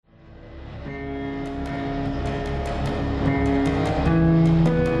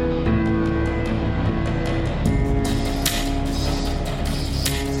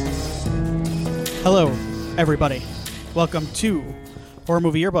everybody. Welcome to Horror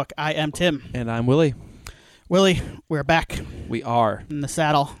Movie Yearbook. I am Tim. And I'm Willie. Willie, we're back We are. in the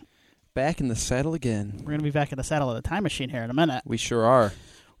saddle. Back in the saddle again. We're going to be back in the saddle of the time machine here in a minute. We sure are.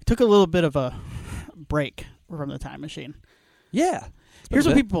 We took a little bit of a break from the time machine. Yeah. Here's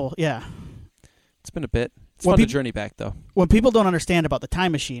what bit. people, yeah. It's been a bit. It's Well, fun to journey back, though. What people don't understand about the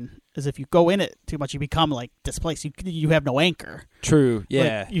time machine is if you go in it too much, you become like displaced. You have no anchor. True.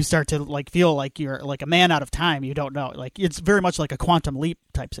 Yeah. Like, you start to like feel like you're like a man out of time. You don't know. Like it's very much like a quantum leap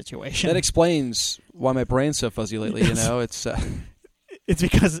type situation. That explains why my brain's so fuzzy lately, you know? It's It's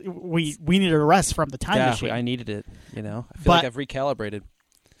because we needed a rest from the time machine. I needed it, you know? I feel But- like I've recalibrated.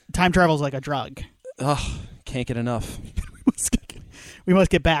 Time travel is like a drug. Ugh, can't get enough. We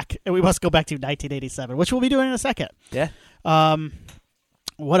must get back. We must go back to 1987, which we'll be doing in a second. Yeah.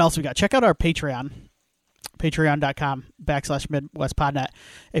 What else we got? Check out our Patreon, patreon.com/MidwestPodNet.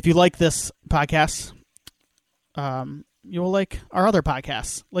 If you like this podcast, you will like our other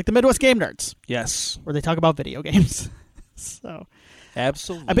podcasts, like the Midwest Game Nerds, Yes. where they talk about video games. So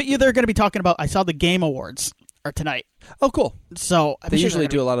Absolutely. I bet you they're going to be talking about, I saw the Game Awards are tonight. Oh, cool. So They usually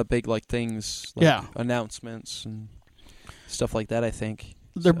do a lot of big things, like Yeah. announcements and stuff like that, I think.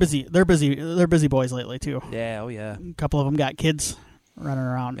 They're So- busy. They're busy. They're busy boys lately, too. Yeah, oh yeah. A couple of them got kids running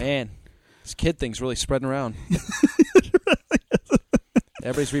around. Man, this kid thing's really spreading around.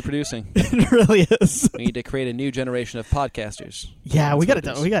 Everybody's reproducing. It really is. We need to create a new generation of podcasters. Yeah, we That's got what it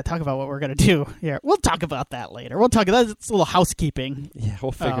to is. we got to talk about what we're gonna do here. We'll talk about that later. We'll talk about it's a little housekeeping. Yeah,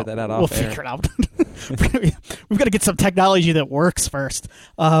 we'll figure that out We'll off air. figure it out. We've got to get some technology that works first.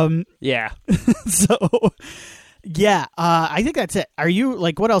 Yeah. So, yeah, I think that's it. Are you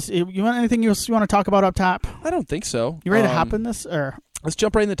like what else? You want anything else you want to talk about up top? I don't think so. You ready to hop in this? Or Let's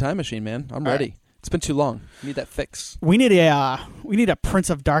jump right in the time machine, man. I'm All ready. right. It's been too long. Need that fix. we need a Prince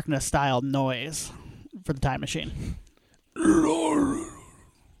of Darkness style noise for the time machine.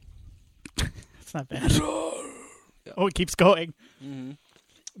 It's not bad. Oh, it keeps going.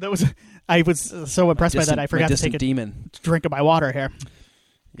 Mm-hmm. I was so impressed by that. I forgot to take a demon. drink of my water here.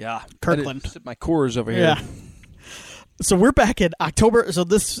 Yeah. Kirkland. Sip my Coors over here. Yeah. So we're back in October. So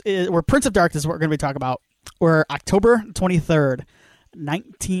we're Prince of Darkness is what we're going to be talking about. We're October 23rd,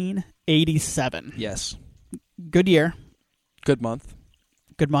 1987. Yes. Good year. Good month.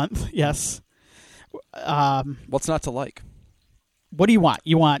 Good month. Yes. What's not to like? What do you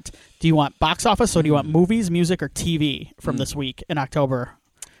want? Do you want box office, or do you want movies, music, or TV from this week in October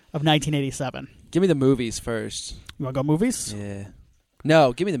of 1987? Give me the movies first. You want to go movies? Yeah.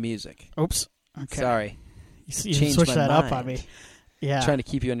 No, give me the music. Oops. Okay. Sorry. You Changed switched my that up on mind. me. Yeah. Trying to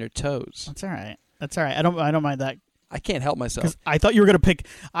keep you on your toes. That's all right. That's all right. I don't mind that. I can't help myself. 'Cause I thought you were gonna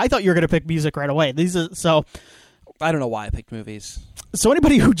pick music right away. I don't know why I picked movies. So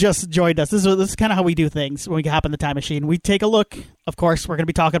anybody who just joined us, this is kind of how we do things when we hop in the time machine. We take a look. Of course, we're going to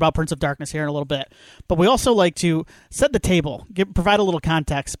be talking about Prince of Darkness here in a little bit, but we also like to set the table, provide a little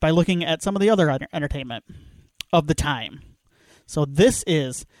context by looking at some of the other entertainment of the time. So this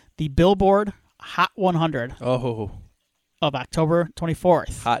is the Billboard Hot 100 Oh, of October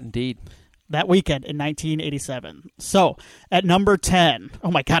 24th. hot indeed. That weekend in 1987. So at number 10, oh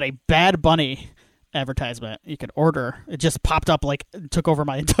my God, a Bad Bunny advertisement you could order. It just popped up, like took over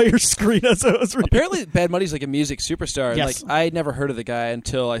my entire screen as I was reading. Apparently, Bad Bunny's like a music superstar. Yes. Like I'd never heard of the guy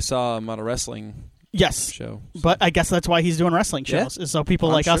until I saw him on a wrestling Yes, show. So. but I guess that's why he's doing wrestling shows, is so people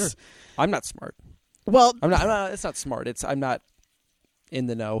I'm like sure. us. I'm not smart. Well, I'm not. It's not smart. I'm not in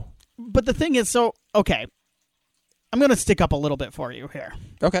the know. but the thing is, okay, I'm going to stick up a little bit for you here.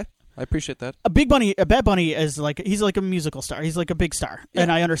 Okay, I appreciate that. A Bad Bunny is he's like a musical star. He's like a big star, Yeah.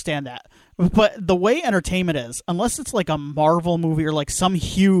 and I understand that. But the way entertainment is, unless it's like a Marvel movie or like some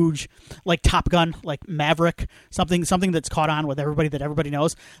huge, like Top Gun, like Maverick, something that's caught on with everybody that everybody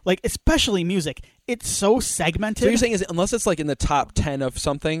knows, like especially music, it's so segmented. So you're saying is unless it's like in the top 10 of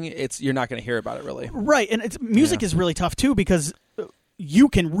something, you're not going to hear about it really. Right, and music is really tough too because you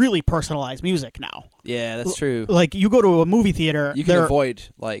can really personalize music now. Yeah, that's true. Like you go to a movie theater, You can avoid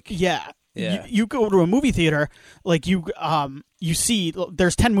like Yeah. Yeah. You go to a movie theater, like you see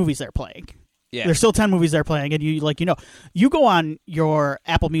there's 10 movies they're playing. yeah. There's still 10 movies they're playing, and you go on your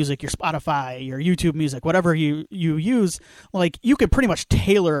Apple Music, your Spotify, your YouTube Music, whatever you use, like you can pretty much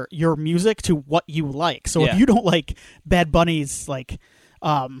tailor your music to what you like. So if you don't like Bad Bunny's like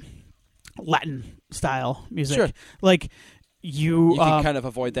Latin style music, Sure. like you can kind of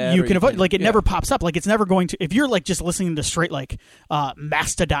avoid that. You or can avoid, like, it yeah. never pops up. Like, it's never going to, if you're, like, just listening to straight, like,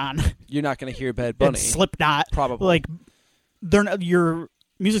 Mastodon You're not going to hear Bad Bunny. and Slipknot, Probably. like, your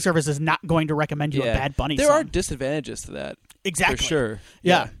music service is not going to recommend you a Bad Bunny There song. are disadvantages to that. Exactly. For sure.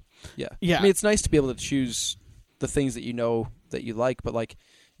 Yeah. Yeah. Yeah. I mean, it's nice to be able to choose the things that you know that you like, but like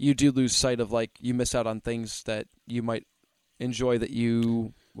you do lose sight of like you miss out on things that you might enjoy that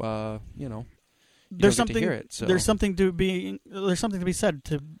you you know. There's don't get to something. hear it, so. There's something to be said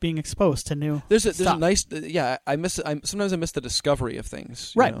to being exposed to new. There's a stuff. nice sometimes I miss the discovery of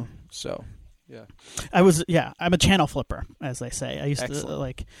things. Right. You know? So. Yeah. I'm a channel flipper, as they say. I used Excellent. to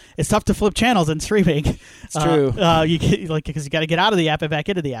like. It's tough to flip channels in streaming. It's true. You get, like because you got to get out of the app and back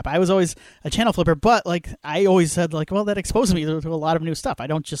into the app. I was always a channel flipper, but like I always said, like, well, that exposes me to a lot of new stuff. I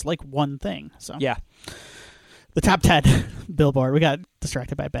don't just like one thing. So Yeah. the top 10 Billboard. We got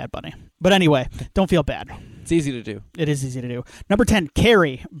distracted by Bad Bunny, but anyway, don't feel bad. It's easy to do. It is easy to do. Number 10,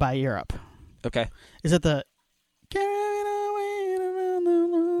 Carrie by Europe. Okay. Is it the?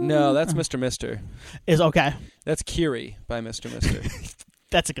 No, that's Mr. Mister. Is okay. That's Kiri by Mr. Mister.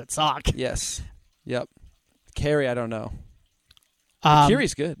 That's a good song. Yes. Yep. Carrie, I don't know. Um,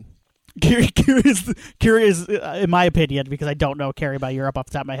 Kiri's good. Carrie is, in my opinion, because I don't know Carrie by Europe off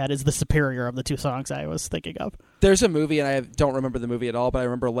the top of my head, is the superior of the two songs I was thinking of. There's a movie, and I don't remember the movie at all, but I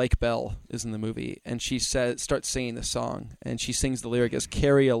remember Lake Bell is in the movie, and she starts singing the song, and she sings the lyric as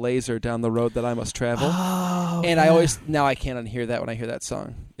 "Carry a laser down the road that I must travel." Oh, and I can't unhear that when I hear that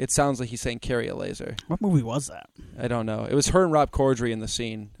song. It sounds like he's saying "Carry a laser." What movie was that? I don't know. It was her and Rob Corddry in the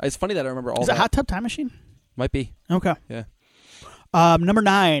scene. It's funny that I remember all Is that. it Hot Tub Time Machine? Might be. Okay. Yeah. Number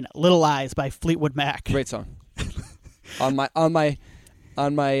 9, Little Lies by Fleetwood Mac. Great song. on my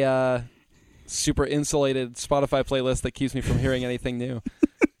super insulated Spotify playlist that keeps me from hearing anything new.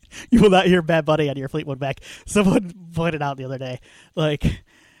 You will not hear Bad Bunny on your Fleetwood Mac. Someone pointed out the other day, like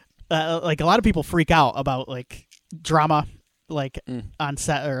a lot of people freak out about like drama, like on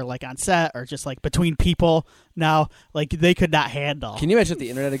set or just like between people. Now, like they could not handle. Can you imagine if the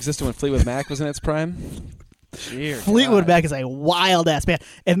internet existed when Fleetwood Mac was in its prime? Dear Fleetwood God. Mac is a wild ass band,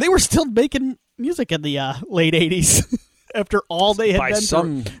 and they were still making music in the late '80s after all they had By been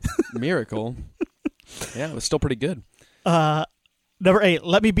some miracle. Yeah, it was still pretty good. through. Number 8,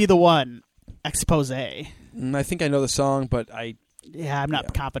 Let Me Be the One, Expose. I think I know the song, but I'm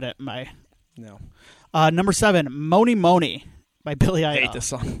not confident in my. no. Number 7, Moni Moni by Billy I Idol. hate this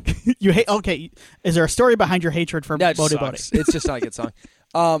song. You hate? Okay, is there a story behind your hatred for No, it Moni just Moni? sucks. It's just not a good song.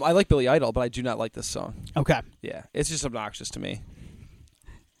 I like Billy Idol, but I do not like this song. Okay. Yeah, it's just obnoxious to me.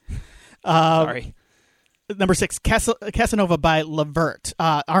 Um, Sorry. Number 6, Casanova by Levert,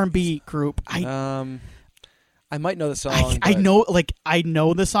 R&B group. I might know the song. I but-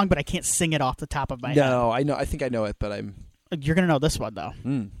 know this song, but I can't sing it off the top of my head. No, I know. I think I know it, but I'm. You're gonna know this one though.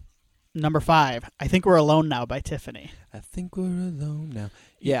 Number 5, I Think We're Alone Now by Tiffany. I think we're alone now.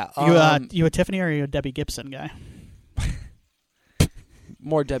 Yeah. You a Tiffany or are you a Debbie Gibson guy?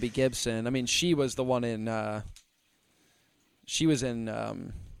 More Debbie Gibson. I mean, she was the one in. She was in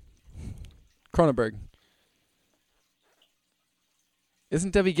Cronenberg.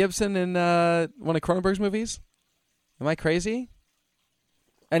 Isn't Debbie Gibson in one of Cronenberg's movies? Am I crazy?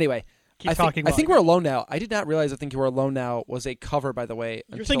 Anyway, Keep talking. I think we're alone now. I did not realize I think we're alone now was a cover, by the way.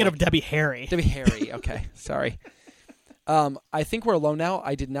 You're thinking of Debbie Harry. Debbie Harry. Okay, sorry. I think we're alone now.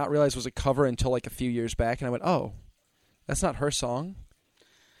 I did not realize was a cover until like a few years back, and I went, "Oh, that's not her song."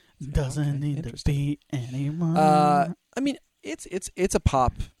 Doesn't need to be anymore. I mean, it's a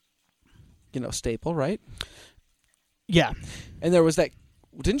pop, staple, right? Yeah, And there was that.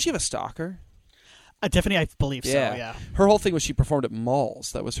 Didn't she have a stalker? Tiffany, I believe so. Yeah. Her whole thing was she performed at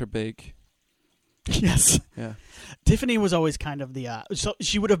malls. That was her big. Yes. Yeah. Tiffany was always kind of the. So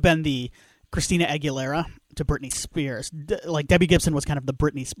she would have been the Christina Aguilera to Britney Spears. Like Debbie Gibson was kind of the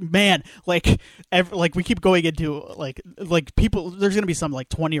Britney. Man, like we keep going into like people. There's going to be some like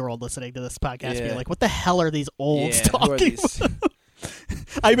 20-year-old listening to this podcast being like, "What the hell are these olds Who are talking?" these?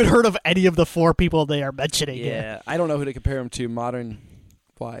 I haven't heard of any of the 4 people they are mentioning. Yeah, I don't know who to compare him to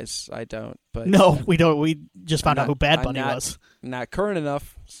modern-wise. I don't. But No, we don't. We just found out who Bad I'm Bunny was. Not current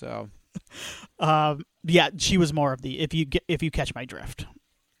enough. So Yeah, she was more of the if you catch my drift.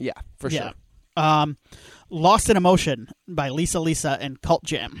 yeah, for sure. Lost in Emotion by Lisa and Cult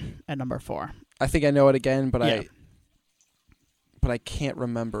Jam at number 4. I think I know it again, but Yeah. I can't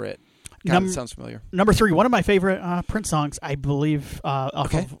remember it. God, it sounds familiar. Number 3, one of my favorite Prince songs, I believe, off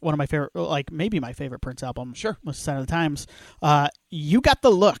Okay. of one of my favorite, like maybe my favorite Prince album. Sure. Most of the Sign of the Times. You Got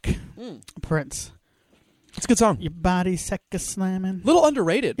the Look, Prince. It's a good song. Your body second slamming. Little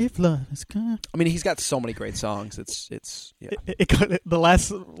underrated. If love is good. I mean, he's got so many great songs. It's yeah. The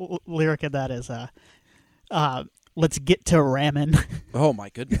last lyric in that is, let's get to ramming. Oh my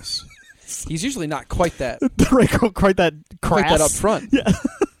goodness. He's usually not quite that Quite that crass. quite that up front. Yeah.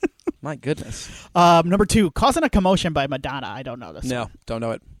 My goodness. Number 2, Causing a Commotion by Madonna. I don't know this. No, don't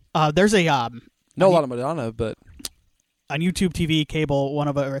know it. There's a Know a lot of Madonna, but on YouTube TV, cable,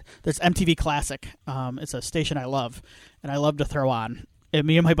 there's MTV Classic. It's a station I love, and I love to throw on. And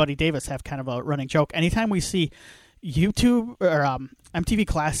me and my buddy Davis have kind of a running joke. Anytime we see YouTube or MTV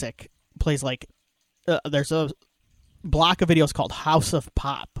Classic plays there's a block of videos called House of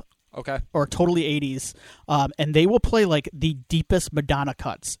Pop. okay. Or totally 80s, and they will play the deepest Madonna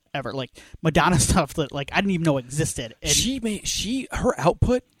cuts ever, Madonna stuff that I didn't even know existed. And Her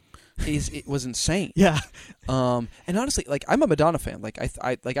output was insane. yeah, And honestly, I'm a Madonna fan.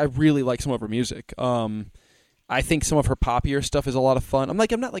 I really like some of her music. I think some of her poppier stuff is a lot of fun. I'm not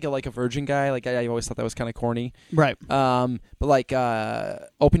a Virgin guy. I always thought that was kind of corny. right. But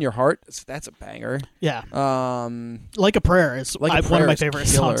Open Your Heart, that's a banger. Yeah, Like a Prayer is Like a one Prayer of my is favorite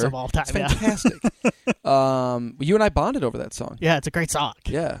killer. songs of all time. It's fantastic. You and I bonded over that song. Yeah, it's a great song.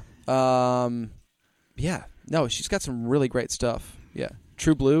 Yeah. Yeah. No, she's got some really great stuff. Yeah.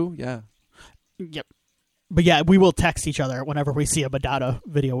 True Blue. Yeah. Yep. But yeah, we will text each other whenever we see a Madonna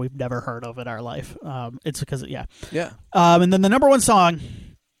video we've never heard of in our life. It's because Yeah. And then the number one song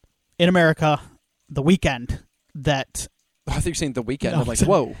in America, The Weeknd. That I thought you were saying The Weeknd. No, I'm like,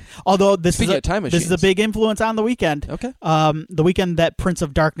 whoa. although this Speaking is of time this is a machines. big influence on The Weeknd. Okay. The Weeknd that Prince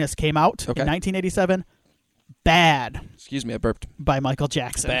of Darkness came out Okay. in 1987. Bad Excuse me, I burped. by Michael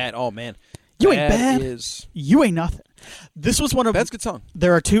Jackson. Bad. Oh man. You ain't bad. You ain't nothing. This was one of Bad's a good song.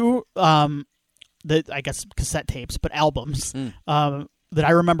 There are two I guess cassette tapes, but albums that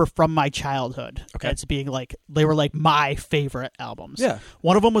I remember from my childhood. Okay. As being they were my favorite albums. Yeah.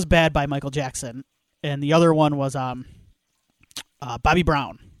 One of them was Bad by Michael Jackson, and the other one was Bobby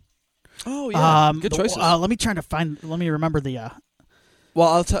Brown. Oh yeah. Good choices. Let me remember the.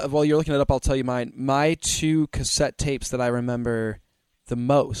 Well, while you're looking it up, I'll tell you mine. My two cassette tapes that I remember the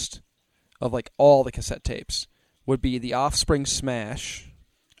most of all the cassette tapes would be the Offspring Smash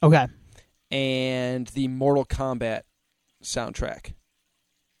Okay. and the Mortal Kombat soundtrack.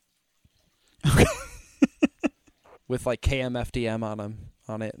 Okay. With KMFDM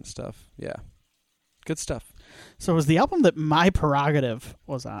on it and stuff. Yeah. Good stuff. So it was the album that My Prerogative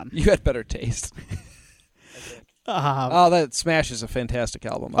was on. You had better taste. That Smash is a fantastic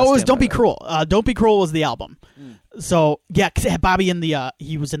album. It was Don't Be Cruel. Don't Be Cruel was the album. So, yeah, because it had Bobby in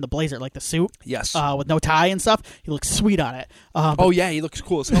he was in the blazer, the suit. Yes. With no tie and stuff. He looked sweet on it. Yeah, he looks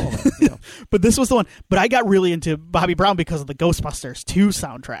cool as hell. But this was the one. But I got really into Bobby Brown because of the Ghostbusters 2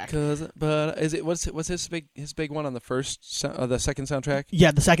 soundtrack. But what's his big one on the second soundtrack?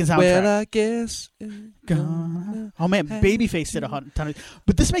 Yeah, the second soundtrack. Well, I guess. Oh man, Babyface did a ton of.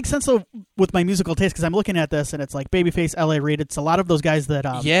 But this makes sense though with my musical taste because I'm looking at this and it's Babyface, L.A. Reid. It's a lot of those guys that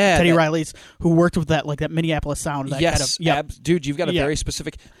Teddy Riley's who worked with that that Minneapolis sound. That yes, dude, you've got a very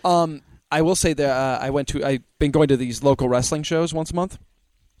specific. I will say that I've been going to these local wrestling shows once a month.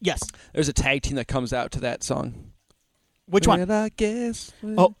 Yes, there's a tag team that comes out to that song. Which one? I guess.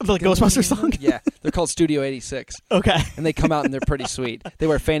 Oh, the Ghostbusters song? Yeah, they're called Studio 86. Okay. And they come out and they're pretty sweet. They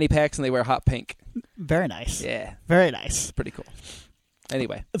wear fanny packs and they wear hot pink. Very nice. Yeah. Very nice. Pretty cool.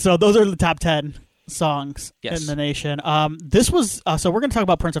 Anyway. So those are the top 10 songs in the nation. This was, so we're going to talk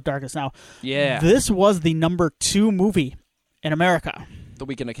about Prince of Darkness now. Yeah. This was the number 2 movie in America. The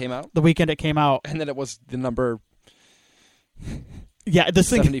weekend it came out? The weekend it came out. And then it was the number... Yeah, this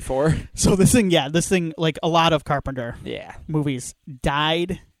thing 74. So this thing, like a lot of Carpenter movies,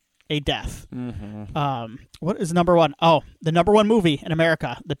 died a death. Mm-hmm. What is number one? Oh, the number one movie in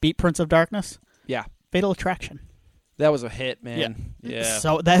America that beat Prince of Darkness. Yeah, Fatal Attraction. That was a hit, man. Yeah.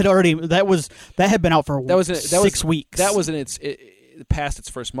 So that had been out for 6 weeks. That was past its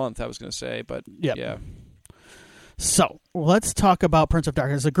first month. I was going to say, but yeah. So let's talk about Prince of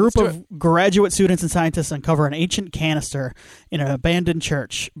Darkness. A group of graduate students and scientists uncover an ancient canister in an abandoned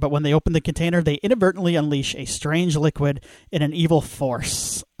church, but when they open the container, they inadvertently unleash a strange liquid in an evil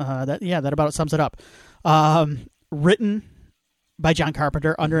force. That about sums it up. Written by John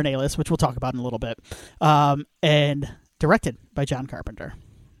Carpenter under an alias, which we'll talk about in a little bit, and directed by John Carpenter.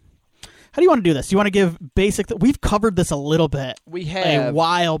 How do you want to do this? Do you want to give basic... We've covered this a little bit. We have. A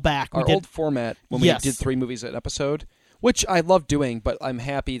while back. Our old format when we did 3 movies an episode, which I love doing, but I'm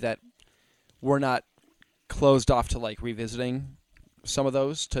happy that we're not closed off to like revisiting some of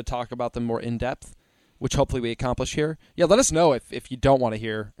those to talk about them more in depth, which hopefully we accomplish here. Yeah, let us know if you don't want to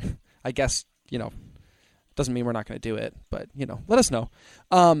hear. I guess, doesn't mean we're not going to do it, but, let us know.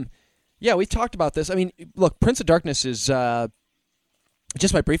 Yeah, we've talked about this. I mean, look, Prince of Darkness is...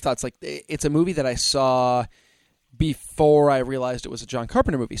 just my brief thoughts, like, it's a movie that I saw before I realized it was a John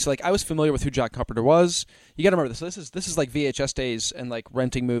Carpenter movie. So, like, I was familiar with who John Carpenter was. You got to remember this. This is like VHS days and, like,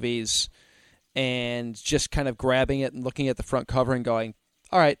 renting movies and just kind of grabbing it and looking at the front cover and going,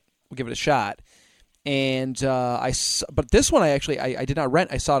 all right, we'll give it a shot. And but this one I did not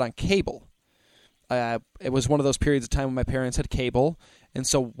rent. I saw it on cable. It was one of those periods of time when my parents had cable, and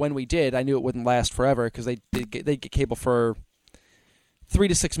so when we did, I knew it wouldn't last forever because they'd get cable for 3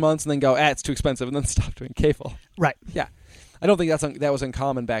 to 6 months and then go, it's too expensive, and then stop doing cable. Right. Yeah. I don't think that was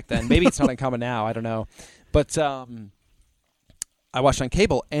uncommon back then. Maybe it's not uncommon now. I don't know. But I watched it on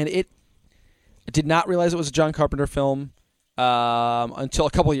cable, and I did not realize it was a John Carpenter film until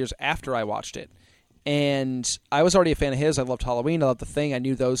a couple of years after I watched it. And I was already a fan of his. I loved Halloween. I loved The Thing. I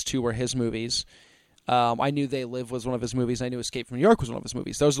knew those two were his movies. I knew They Live was one of his movies. I knew Escape from New York was one of his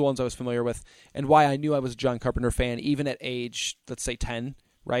movies. Those are the ones I was familiar with, and why I knew I was a John Carpenter fan, even at age, let's say 10,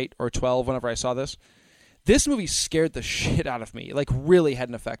 right, or 12, whenever I saw this. This movie scared the shit out of me, like really had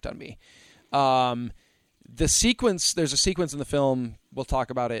an effect on me. There's a sequence in the film, we'll talk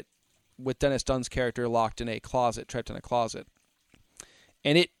about it, with Dennis Dunn's character locked in a closet, trapped in a closet.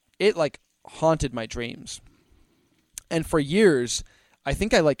 And it like haunted my dreams. And for years, I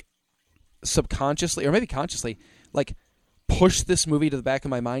think I like subconsciously, or maybe consciously, like pushed this movie to the back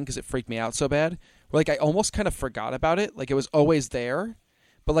of my mind because it freaked me out so bad. Where like I almost kind of forgot about it. Like it was always there,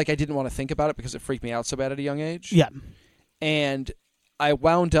 but like I didn't want to think about it because it freaked me out so bad at a young age. Yeah. And I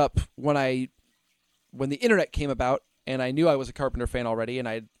wound up when the internet came about, and I knew I was a Carpenter fan already, and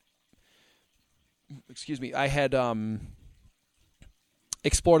I had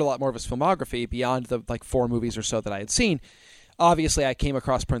explored a lot more of his filmography beyond the like 4 movies or so that I had seen. Obviously, I came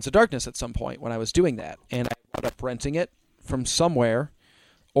across Prince of Darkness at some point when I was doing that, and I wound up renting it from somewhere,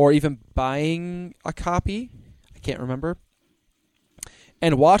 or even buying a copy. I can't remember.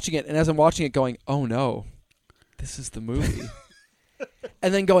 And watching it, and as I'm watching it going, oh no, this is the movie.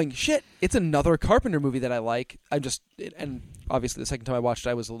 And then going, shit, it's another Carpenter movie that I like. And obviously the second time I watched it,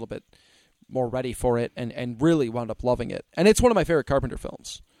 I was a little bit more ready for it and really wound up loving it. And it's one of my favorite Carpenter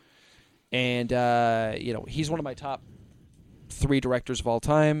films. And, he's one of my top 3 directors of all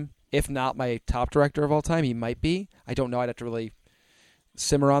time. If not my top director of all time, he might be. I don't know. I'd have to really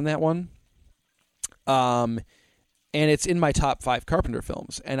simmer on that one. And it's in my top 5 Carpenter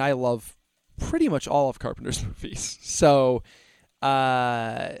films. And I love pretty much all of Carpenter's movies. So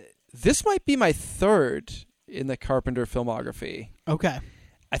this might be my 3rd in the Carpenter filmography. Okay.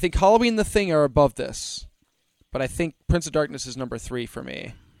 I think Halloween and The Thing are above this, but I think Prince of Darkness is number 3 for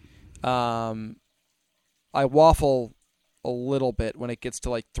me. I waffle a little bit when it gets to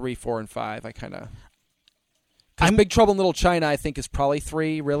like 3, 4, and 5. I kind of... Because Big Trouble in Little China, I think, is probably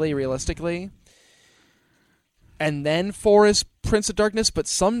 3, really, realistically. And then 4 is Prince of Darkness, but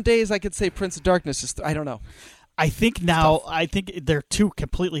some days I could say Prince of Darkness is... I don't know. I think they're 2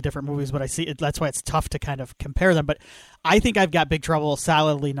 completely different movies, but I see that's why it's tough to kind of compare them. But I think I've got Big Trouble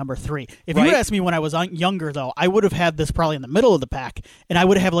solidly number 3. If you would ask me when I was younger, though, I would have had this probably in the middle of the pack, and I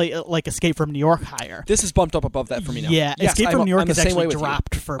would have like Escape from New York higher. This is bumped up above that for me now. Yeah, yes, Escape from New York is actually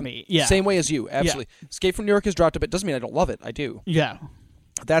dropped for me. Yeah, same way as you, absolutely. Yeah. Escape from New York has dropped a bit. Doesn't mean I don't love it. I do. Yeah.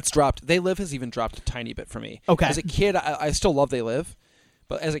 That's dropped. They Live has even dropped a tiny bit for me. Okay. As a kid, I still love They Live.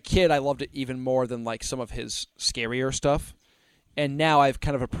 But as a kid, I loved it even more than like some of his scarier stuff. And now I've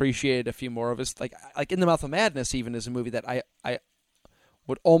kind of appreciated a few more of his, like In the Mouth of Madness even is a movie that I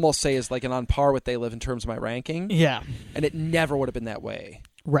would almost say is like an on par with They Live in terms of my ranking. Yeah. And it never would have been that way.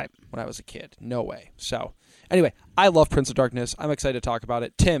 Right. When I was a kid. No way. So anyway, I love Prince of Darkness. I'm excited to talk about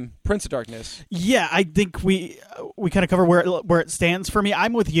it. Tim, Prince of Darkness. Yeah, I think we kind of cover where it stands for me.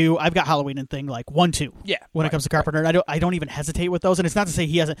 I'm with you. I've got Halloween and Thing like 1, 2. Yeah. When it comes to Carpenter, and I don't even hesitate with those. And it's not to say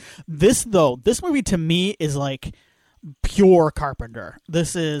he hasn't. This movie to me is like pure Carpenter.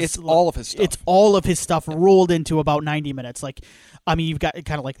 It's all of his stuff. It's all of his stuff rolled into about 90 minutes. Like, I mean, you've got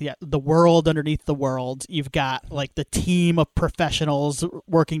kind of like the world underneath the world. You've got like the team of professionals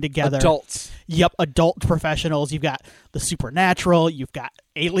working together. Adults. Yep, adult professionals. You've got the supernatural. You've got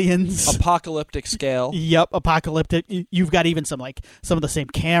aliens. Apocalyptic scale. Yep, apocalyptic. You've got even some of the same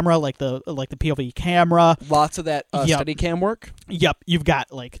camera, like the POV camera. Lots of that Steadicam work. Yep, you've got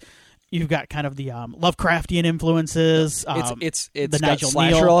kind of the Lovecraftian influences. It's the got Nigel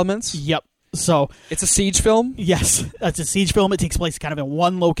slasher Neal elements. Yep. So it's a siege film. Yes, it's a siege film. It takes place kind of in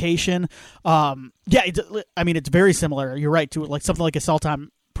one location. It's very similar. You're right to like something like Assault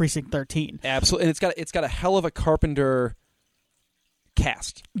on Precinct 13. Absolutely, and it's got a hell of a Carpenter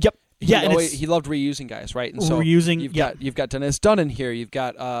cast. Yep. He loved reusing guys, right? And so you've got Dennis Dunn in here. You've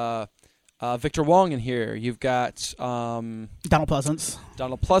got Victor Wong in here. You've got Donald Pleasance.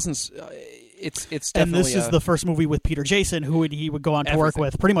 It's definitely. And this is the first movie with Peter Jason, who he would go on to work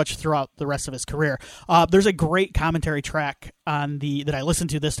with pretty much throughout the rest of his career. There's a great commentary track that I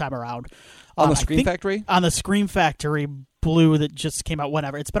listened to this time around on the Scream Factory. On the Scream Factory Blue that just came out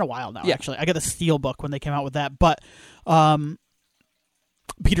whenever. It's been a while now, actually. I got the Steel book when they came out with that. But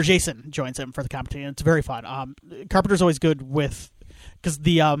Peter Jason joins him for the commentary, and it's very fun. Carpenter's always good with... Because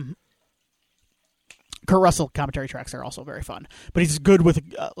the Kurt Russell commentary tracks are also very fun. But he's good with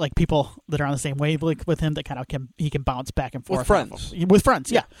like people that are on the same wavelength with him that kind of he can bounce back and forth. With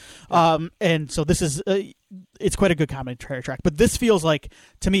friends, yeah. And so this is... it's quite a good commentary track, but this feels like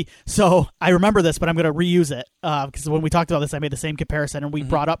to me. So I remember this, but I'm going to reuse it because when we talked about this, I made the same comparison, and we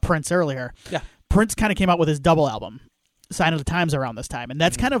brought up Prince earlier. Yeah, Prince kind of came out with his double album, Sign of the Times, around this time, and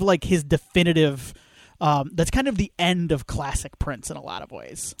that's kind of like his definitive. That's kind of the end of classic Prince in a lot of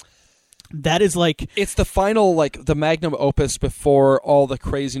ways. That is like it's the final, like the magnum opus before all the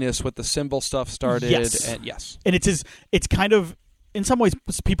craziness with the symbol stuff started. And it's kind of. In some ways,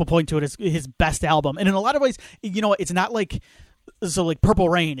 people point to it as his best album. And in a lot of ways, it's not like... So, like, Purple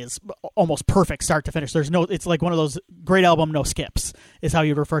Rain is almost perfect start to finish. It's like one of those great album, no skips, is how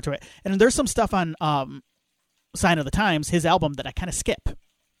you'd refer to it. And there's some stuff on Sign of the Times, his album, that I kind of skip.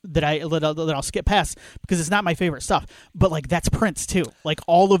 That I'll skip past because it's not my favorite stuff. But like that's Prince too. Like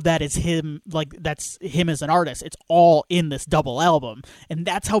all of that is him. Like that's him as an artist. It's all in this double album, and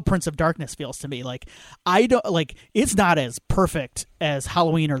that's how Prince of Darkness feels to me. Like I don't like it's not as perfect as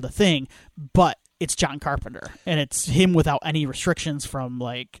Halloween or The Thing, but it's John Carpenter, and it's him without any restrictions from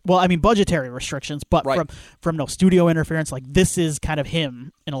budgetary restrictions, but from no studio interference. Like this is kind of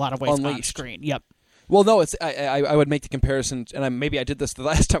him in a lot of ways on screen. Yep. Well, no, it's I would make the comparison, and maybe I did this the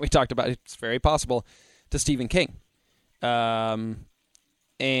last time we talked about it. It's very possible to Stephen King, and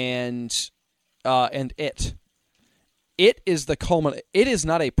it. It is the culmination. It is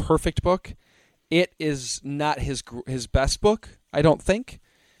not a perfect book. It is not his best book, I don't think.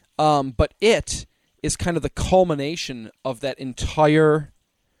 But it is kind of the culmination of that entire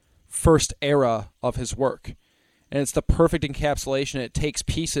first era of his work, and it's the perfect encapsulation. It takes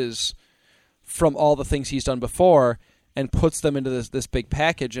pieces from all the things he's done before and puts them into this big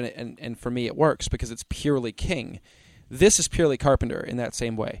package, and for me it works because it's purely King. This is purely Carpenter in that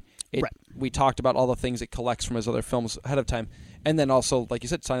same way. We talked about all the things it collects from his other films ahead of time, and then also, like you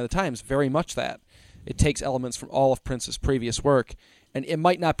said, Sign of the Times, very much that. It takes elements from all of Prince's previous work, and it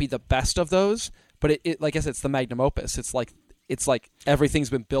might not be the best of those, but it like I said, it's the magnum opus. It's like everything's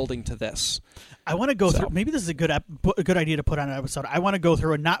been building to this. I want to go through. Maybe this is a good idea to put on an episode. I want to go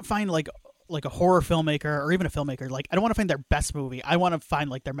through and not find like a horror filmmaker or even a filmmaker. Like I don't want to find their best movie. I want to find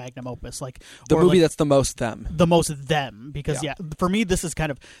like their magnum opus, like the movie that's the most them. Because for me, this is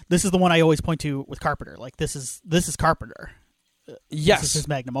the one I always point to with Carpenter. Like this is Carpenter. Yes, this is his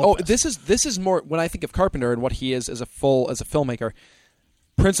magnum opus. Oh, this is more when I think of Carpenter and what he is as a filmmaker.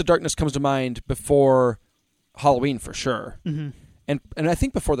 Prince of Darkness comes to mind before Halloween for sure. Mm-hmm. And I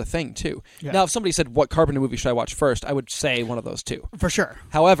think before The Thing, too. Yeah. Now, if somebody said, what Carpenter movie should I watch first, I would say one of those two. For sure.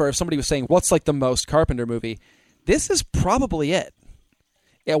 However, if somebody was saying, what's like the most Carpenter movie, this is probably it.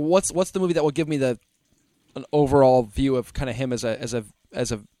 Yeah, what's the movie that will give me an overall view of kind of him as a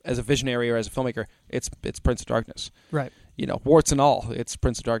visionary or as a filmmaker? It's Prince of Darkness. Right. Warts and all, it's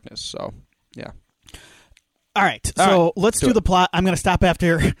Prince of Darkness. So, yeah. All right, so let's do the plot. I'm going to stop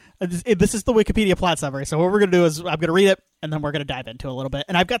after. This is the Wikipedia plot summary. So what we're going to do is I'm going to read it, and then we're going to dive into it a little bit.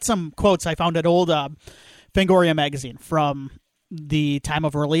 And I've got some quotes I found at old Fangoria magazine from the time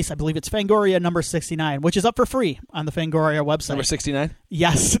of release. I believe it's Fangoria number 69, which is up for free on the Fangoria website. Number 69?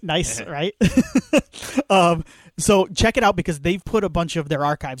 Yes, nice, right? So check it out because they've put a bunch of their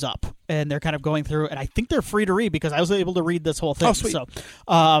archives up, and they're kind of going through, and I think they're free to read because I was able to read this whole thing. Oh, sweet. So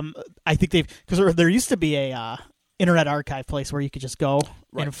I think because there used to be a internet archive place where you could just go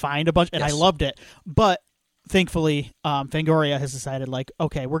and find a bunch, and I loved it. But thankfully, Fangoria has decided, like,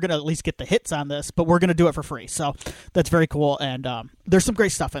 okay, we're going to at least get the hits on this, but we're going to do it for free. So that's very cool, and there's some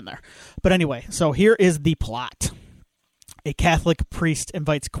great stuff in there. But anyway, so here is the plot. A Catholic priest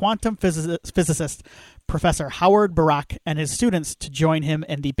invites quantum physicist Professor Howard Barak and his students to join him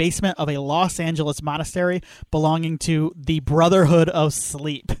in the basement of a Los Angeles monastery belonging to the Brotherhood of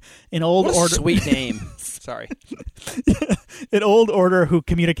Sleep, an old order. Sweet name. Sorry. An old order who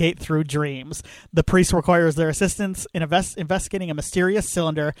communicate through dreams. The priest requires their assistance in investigating a mysterious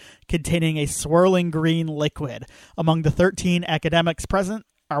cylinder containing a swirling green liquid. Among the 13 academics present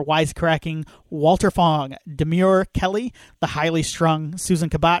are wisecracking Walter Fong, Demure Kelly, the highly strung Susan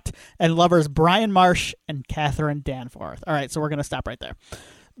Cabot, and lovers Brian Marsh and Catherine Danforth. All right, so we're going to stop right there.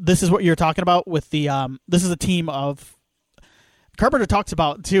 This is what you're talking about with the this is a team of Carpenter talks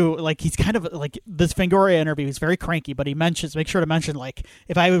about too, like he's kind of like this Fangoria interview, he's very cranky, but he make sure to mention, like,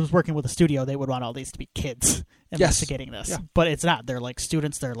 if I was working with a studio, they would want all these to be kids investigating this. Yeah. But it's not. They're like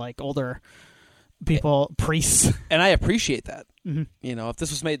students, they're like older people, priests. And I appreciate that. Mm-hmm. You know, if this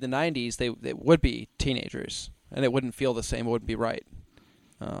was made in the 90s, they would be teenagers, and it wouldn't feel the same. It wouldn't be right.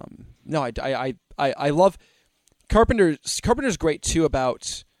 No, I love Carpenter's great too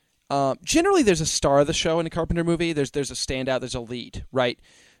about generally there's a star of the show in a Carpenter movie. There's a standout, there's a lead, right?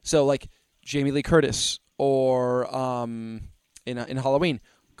 So like Jamie Lee Curtis or in Halloween,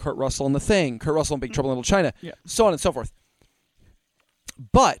 Kurt Russell in The Thing, Kurt Russell in Big Trouble in Little China, so on and so forth.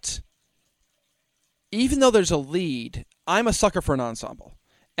 But even though there's a lead, I'm a sucker for an ensemble.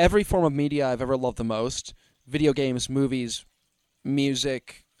 Every form of media I've ever loved the most, video games, movies,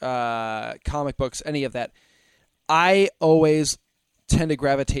 music, comic books, any of that, I always tend to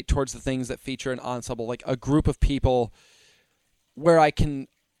gravitate towards the things that feature an ensemble, like a group of people where I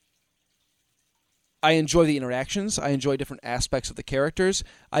enjoy the interactions, I enjoy different aspects of the characters,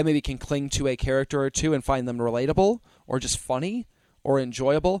 I maybe can cling to a character or two and find them relatable or just funny or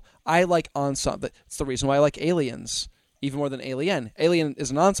enjoyable. I like ensemble. That's the reason why I like Aliens even more than Alien. Alien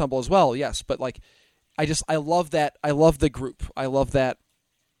is an ensemble as well, yes, but like I love that. I love the group. I love that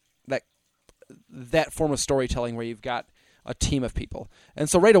form of storytelling where you've got a team of people. And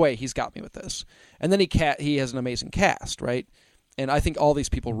so right away he's got me with this. And then he has an amazing cast, right? And I think all these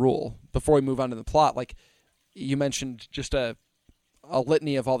people rule. Before we move on to the plot, like you mentioned, just a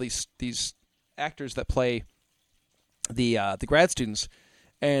litany of all these actors that play the grad students.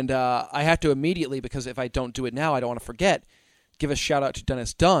 And I have to immediately, because if I don't do it now, I don't want to forget, give a shout out to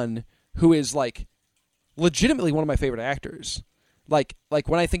Dennis Dunn, who is like legitimately one of my favorite actors. Like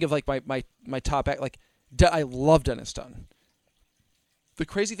when I think of like my top act, like I love Dennis Dunn. The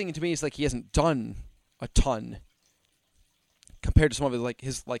crazy thing to me is like he hasn't done a ton compared to some of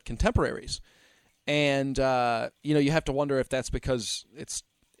his contemporaries, and you have to wonder if that's because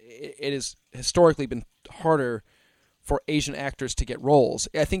it has historically been harder for Asian actors to get roles.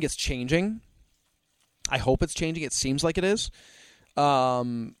 I think it's changing. I hope it's changing. It seems like it is.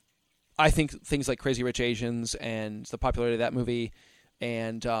 I think things like Crazy Rich Asians and the popularity of that movie,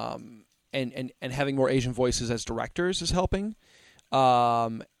 and having more Asian voices as directors is helping.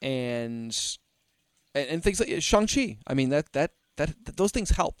 And things like Shang-Chi. I mean that those things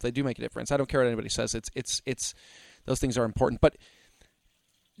help. They do make a difference. I don't care what anybody says. It's those things are important. But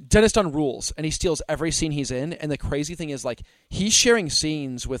Dennis Dunn rules, and he steals every scene he's in. And the crazy thing is, like, he's sharing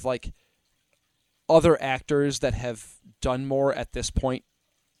scenes with like other actors that have done more at this point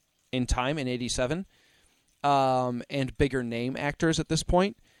in time in '87, and bigger name actors at this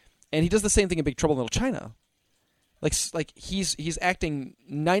point. And he does the same thing in Big Trouble in Little China. Like he's acting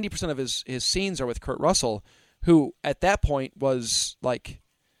 90% of his scenes are with Kurt Russell, who at that point was an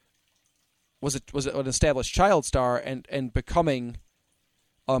established child star and becoming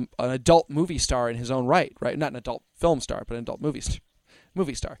an adult movie star in his own right? Not an adult film star, but an adult movie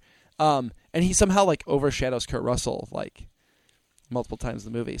star. And he somehow like overshadows Kurt Russell like multiple times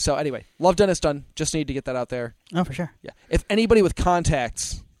in the movie. So anyway, love Dennis Dunn. Just need to get that out there. Oh, for sure. Yeah. If anybody with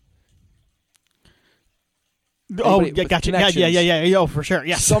contacts. Oh, yeah, gotcha. Yeah. Oh, for sure.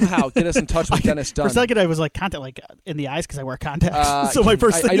 Yeah. Somehow get us in touch with Dennis Dunn. For a second, I was like in the eyes because I wear contacts. So my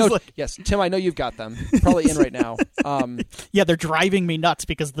first thing is like, yes, Tim, I know you've got them. Probably in right now. Yeah, they're driving me nuts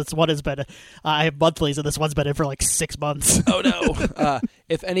because this one has been. I have monthlies, and this one's been in for like 6 months. Oh no!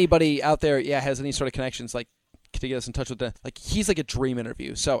 If anybody out there, has any sort of connections, like to get us in touch with them, like he's like a dream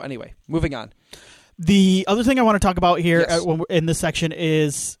interview. So anyway, moving on. The other thing I want to talk about here in this section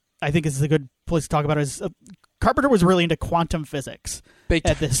is, I think this is a good place to talk about is. Carpenter was really into quantum physics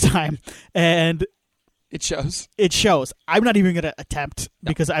at this time, and it shows. I'm not even going to attempt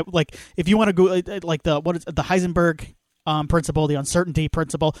because I like if you want to go like the Heisenberg principle, the uncertainty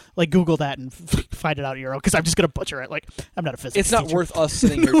principle, like Google that and find it out on your own because I'm just going to butcher it. Like I'm not a physicist. It's not teacher. worth us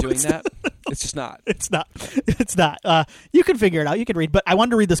sitting here doing that. It's just not. It's not. You can figure it out. You can read, but I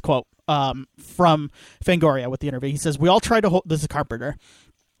wanted to read this quote from Fangoria with the interview. He says, "We all try to hold." This is Carpenter.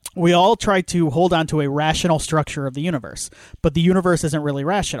 We all try to hold on to a rational structure of the universe, but the universe isn't really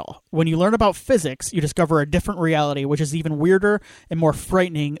rational. When you learn about physics, you discover a different reality, which is even weirder and more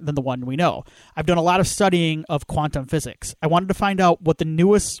frightening than the one we know. I've done a lot of studying of quantum physics. I wanted to find out what the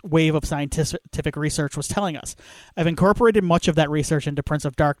newest wave of scientific research was telling us. I've incorporated much of that research into Prince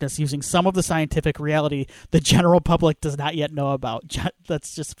of Darkness using some of the scientific reality the general public does not yet know about.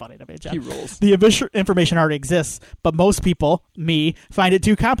 That's just funny to me, John. He rules. The information already exists, but most people, me, find it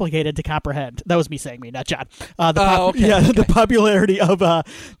too complicated to comprehend. That was me saying me, not John. The popularity of the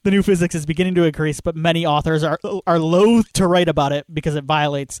new physics is beginning to increase, but many authors are loath to write about it because it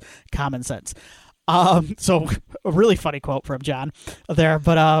violates common sense. So a really funny quote from John there.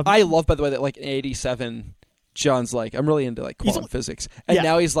 But I love, by the way, that like in '87, John's like, I'm really into like quantum physics, and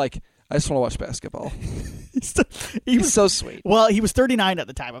now he's like, I just want to watch basketball. He was so sweat. Well, he was 39 at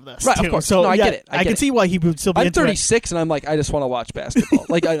the time of this, right? too. Of course. So no, I get it. I can see why he would still be. I'm into 36, and I'm like, I just want to watch basketball.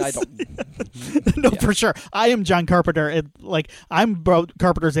 Like I don't. No, for sure. I am John Carpenter. I'm about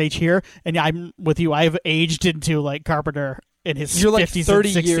Carpenter's age here, and I'm with you. I've aged into like Carpenter in his You're 50s like 30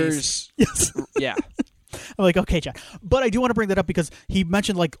 and 60s. years. Yes. Yeah. I'm like, okay, John. But I do want to bring that up because he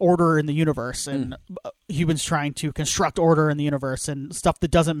mentioned like order in the universe and humans trying to construct order in the universe and stuff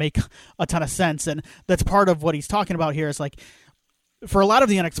that doesn't make a ton of sense. And that's part of what he's talking about here is like, for a lot of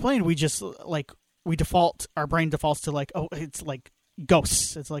the unexplained, we just like, our brain defaults to like, oh, it's like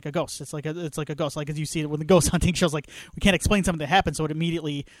ghosts. It's like a ghost. It's like a ghost. Like as you see it when the ghost hunting shows, like we can't explain something that happened. So it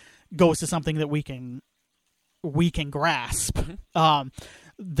immediately goes to something that we can grasp.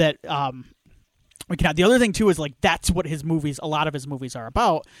 The other thing too is like that's what a lot of his movies are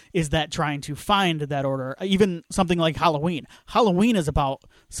about, is that trying to find that order. Even something like Halloween. Halloween is about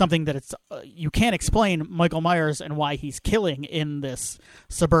something that it's you can't explain Michael Myers and why he's killing in this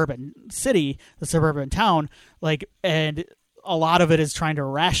suburban city, the suburban town, and a lot of it is trying to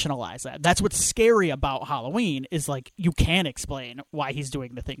rationalize that. That's what's scary about Halloween is like you can't explain why he's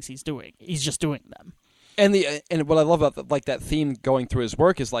doing the things he's doing. He's just doing them. And what I love about that theme going through his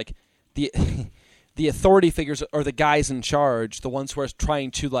work is like the authority figures are the guys in charge, the ones who are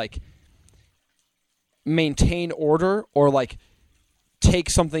trying to like maintain order or like take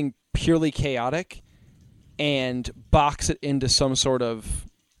something purely chaotic and box it into some sort of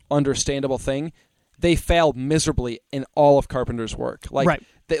understandable thing. They fail miserably in all of Carpenter's work, like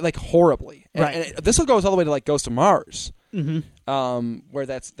horribly. And this will go all the way to like Ghost of Mars, where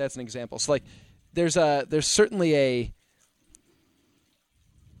that's an example. So like there's certainly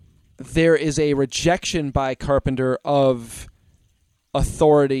there is a rejection by Carpenter of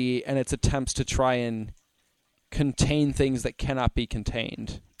authority and its attempts to try and contain things that cannot be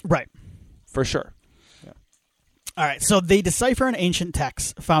contained. Right. For sure. Yeah. All right, so they decipher an ancient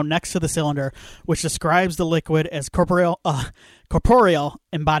text found next to the cylinder, which describes the liquid as corporeal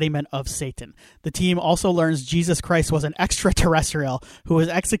embodiment of Satan. The team also learns Jesus Christ was an extraterrestrial who was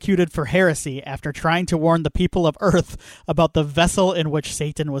executed for heresy after trying to warn the people of Earth about the vessel in which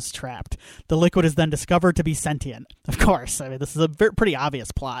Satan was trapped. The liquid is then discovered to be sentient. Of course, I mean, this is a pretty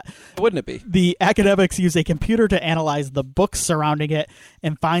obvious plot. Wouldn't it be? The academics use a computer to analyze the books surrounding it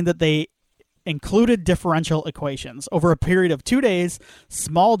and find that they included differential equations. Over a period of 2 days,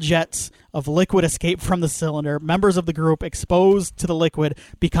 small jets of liquid escape from the cylinder. Members of the group exposed to the liquid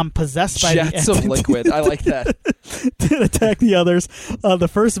become possessed by jets the of liquid. I like that. To attack the others. The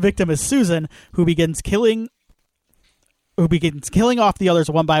first victim is Susan, who begins killing off the others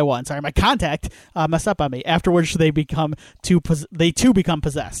one by one. Sorry, my contact messed up on me. After which they too become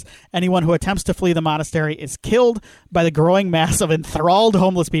possessed. Anyone who attempts to flee the monastery is killed by the growing mass of enthralled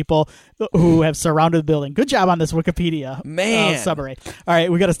homeless people who have surrounded the building. Good job on this Wikipedia summary. All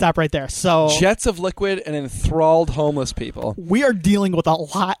right, we got to stop right there. So jets of liquid and enthralled homeless people. We are dealing with a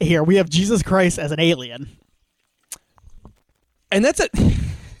lot here. We have Jesus Christ as an alien. And that's it.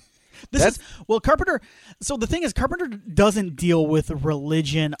 Carpenter. So the thing is, Carpenter doesn't deal with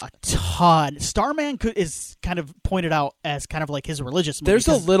religion a ton. Starman is kind of pointed out as kind of like his religious movie. There's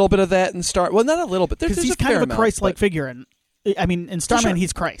a little bit of that in Star. Well, not a little bit. There's he's kind of a Christ-like figure, and I mean, in Starman,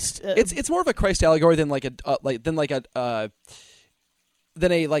 he's Christ. It's more of a Christ allegory than a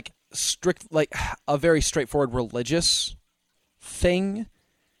very straightforward religious thing.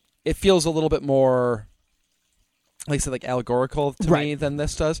 It feels a little bit more, like I said, like allegorical to me than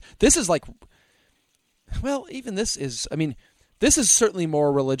this does. This is like, well, even this is, I mean, this is certainly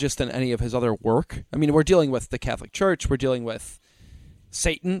more religious than any of his other work. I mean, we're dealing with the Catholic Church. We're dealing with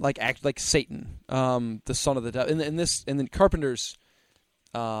Satan, like Satan, the son of the devil. And then Carpenter's,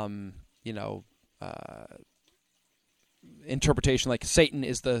 interpretation, like Satan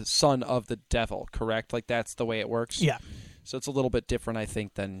is the son of the devil, correct? Like that's the way it works. Yeah. So it's a little bit different, I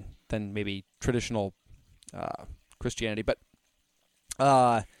think, than maybe traditional Christianity, but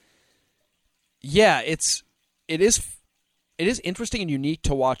it is interesting and unique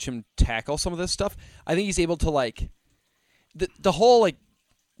to watch him tackle some of this stuff. I think he's able to like the whole like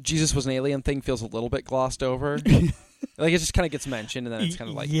Jesus was an alien thing feels a little bit glossed over. Like it just kind of gets mentioned, and then it's kind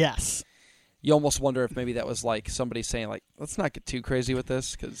of like yes. You almost wonder if maybe that was like somebody saying like, let's not get too crazy with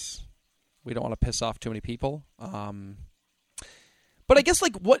this because we don't want to piss off too many people. But I guess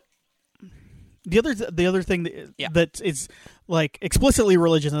like what. The other thing that is like explicitly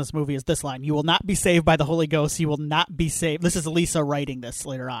religious in this movie is this line: "You will not be saved by the Holy Ghost. You will not be saved." This is Lisa writing this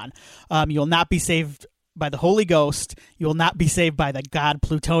later on. You will not be saved by the Holy Ghost. You will not be saved by the god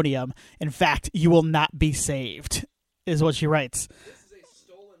Plutonium. In fact, you will not be saved, is what she writes. This is a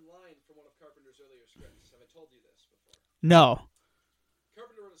stolen line No.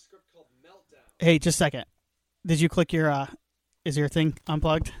 Carpenter wrote a script called Meltdown. Hey, just a second. Did you click your? Is your thing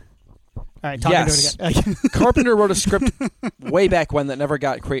unplugged? All right, talk yes. into it again. Carpenter wrote a script way back when that never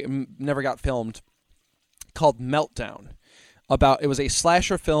got filmed, called Meltdown. It was a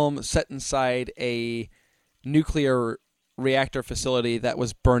slasher film set inside a nuclear reactor facility that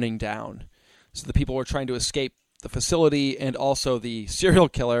was burning down. So the people were trying to escape the facility, and also the serial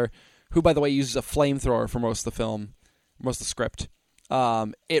killer, who, by the way, uses a flamethrower for most of the film, most of the script.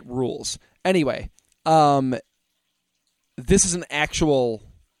 It rules. Anyway, this is an actual.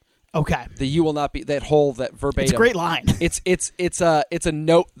 Okay. The "you will not be" that verbatim. It's a great line. It's a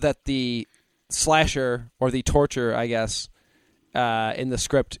note that the slasher, or the torture, I guess, in the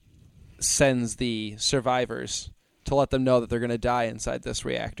script sends the survivors to let them know that they're going to die inside this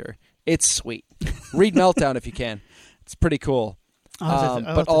reactor. It's sweet. Read Meltdown if you can. It's pretty cool.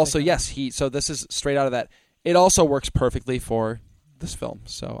 But also, yes, so this is straight out of that. It also works perfectly for this film.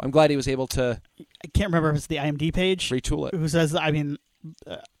 So I'm glad he was able to. I can't remember if it's the IMDb page. Retool it. Who says? I mean,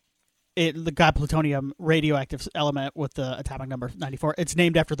 the god plutonium radioactive element with the atomic number 94. It's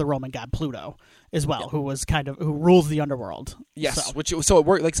named after the Roman god Pluto as well, who rules the underworld. Yes, so it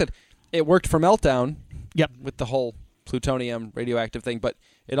worked. Like I said, it worked for Meltdown. Yep. With the whole plutonium radioactive thing, but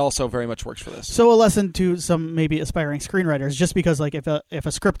it also very much works for this. So a lesson to some maybe aspiring screenwriters: just because like if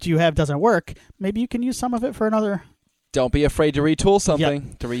a script you have doesn't work, maybe you can use some of it for another. Don't be afraid to retool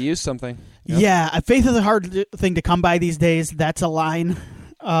something, to reuse something. Yep. Yeah, faith is a hard thing to come by these days. That's a line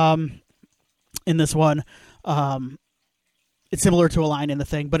in this one. It's similar to a line in the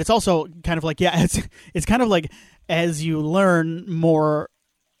thing, but it's also kind of like, it's kind of like as you learn more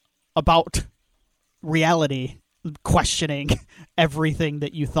about reality, questioning everything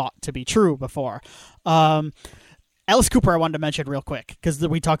that you thought to be true before. Alice Cooper I wanted to mention real quick, because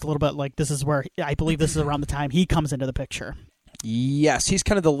we talked a little bit, like, this is where, I believe this is around the time he comes into the picture. Yes, he's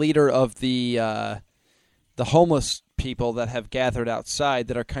kind of the leader of the homeless people that have gathered outside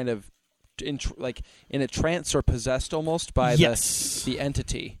that are kind of in a trance or possessed almost by the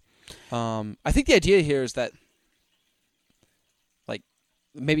entity. I think the idea here is that, like,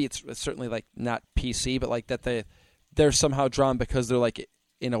 maybe it's certainly like not PC, but like that they're somehow drawn because they're like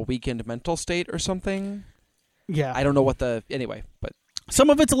in a weakened mental state or something. Yeah, I don't know anyway, but some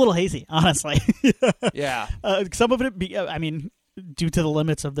of it's a little hazy, honestly. Yeah, some of it, due to the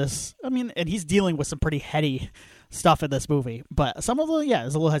limits of this. I mean, and he's dealing with some pretty heady stuff in this movie, but some of it,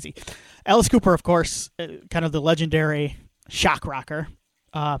 is a little hazy. Alice Cooper, of course, kind of the legendary shock rocker,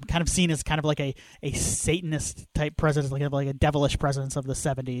 kind of seen as kind of like a Satanist type president, like a devilish presence of the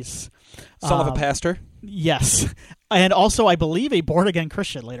 70s. Son of a pastor. Yes. And also, I believe, a born-again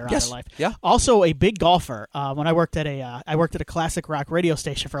Christian later on in life. Yeah. Also, a big golfer. When I worked at a classic rock radio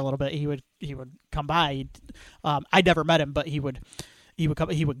station for a little bit, he would come by. I never met him, but he would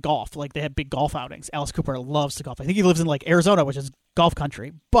golf. Like, they had big golf outings. Alice Cooper loves to golf. I think he lives in like Arizona, which is golf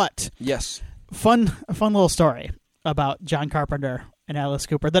country. But yes, a fun little story about John Carpenter and Alice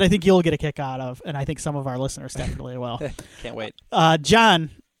Cooper that I think you'll get a kick out of, and I think some of our listeners definitely will. Can't wait.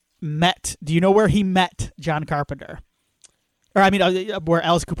 John met. Do you know where he met John Carpenter? Or where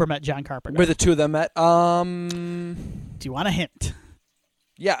Alice Cooper met John Carpenter? Where the two of them met? Do you want a hint?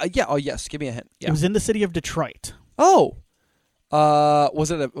 Yeah. Oh, yes. Give me a hint. Yeah. It was in the city of Detroit. Oh.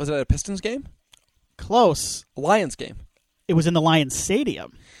 Was it a Pistons game? Close. A Lions game. It was in the Lions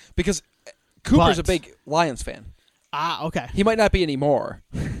Stadium. Because Cooper's a big Lions fan. Ah, okay. He might not be anymore,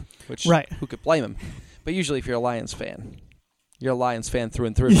 which right. Who could blame him? But usually, if you're a Lions fan, you're a Lions fan through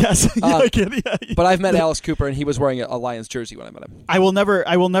and through. Yes, But I've met Alice Cooper, and he was wearing a Lions jersey when I met him. I will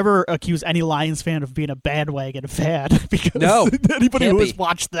never accuse any Lions fan of being a bandwagon fan because anybody who has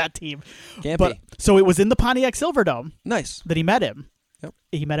watched that team can't be. So it was in the Pontiac Silverdome. Nice. That he met him. Yep.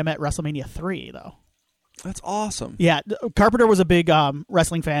 He met him at WrestleMania 3, though. That's awesome. Yeah, Carpenter was a big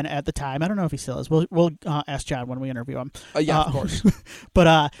wrestling fan at the time. I don't know if he still is. We'll ask John when we interview him. Yeah, of course.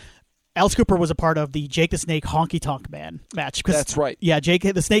 But Alice Cooper was a part of the Jake the Snake Honky Tonk Man match. That's right. Yeah, Jake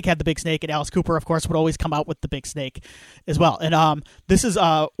the Snake had the big snake, and Alice Cooper, of course, would always come out with the big snake as well. And this is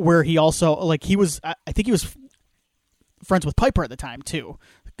where he also, like, he was, I think he was friends with Piper at the time, too.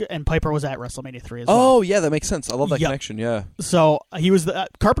 And Piper was at WrestleMania 3 as well. Oh, yeah, that makes sense. I love that connection, yeah. So he was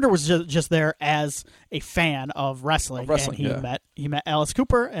Carpenter was just there as a fan of wrestling. And he met Alice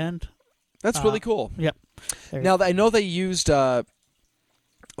Cooper, and that's really cool. Yep. Now, I know they used, of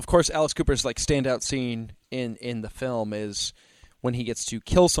course, Alice Cooper's like standout scene in the film is when he gets to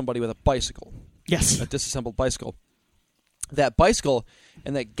kill somebody with a bicycle. Yes. A disassembled bicycle. That bicycle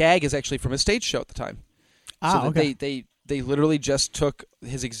and that gag is actually from a stage show at the time. Ah, so okay. They literally just took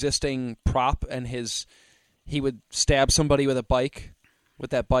his existing prop and his he would stab somebody with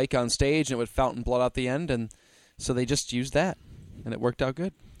that bike on stage, and it would fountain blood out the end, and so they just used that, and it worked out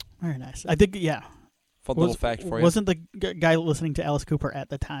good. Very nice. I think, yeah. Fun little fact for you. Wasn't the guy listening to Alice Cooper at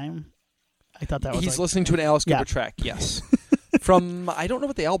the time? I thought that was He's listening to an Alice Cooper track, yes. From, I don't know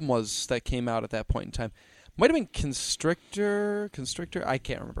what the album was that came out at that point in time. Might have been Constrictor. I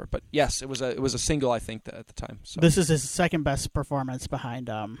can't remember, but yes, it was a single, I think, at the time. So. This is his second best performance behind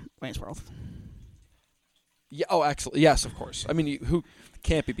Wayne's World. Yeah. Oh, excellent. Yes, of course. I mean, who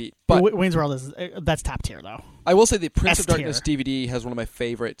can't be beat? But Wayne's World that's top tier, though. I will say the Prince of Darkness DVD has one of my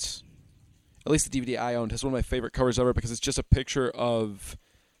favorites. At least the DVD I owned has one of my favorite covers ever because it's just a picture of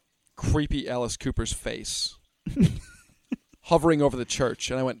creepy Alice Cooper's face hovering over the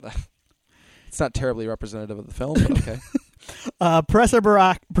church, and I went. It's not terribly representative of the film, but okay. Professor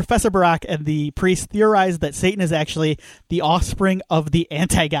Barack and the priest theorize that Satan is actually the offspring of the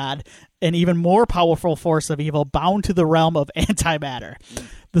anti-god, an even more powerful force of evil bound to the realm of antimatter.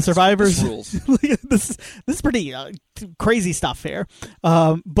 The survivors... This is pretty crazy stuff here.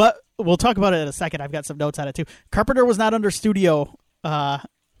 But we'll talk about it in a second. I've got some notes on it, too. Carpenter was not under studio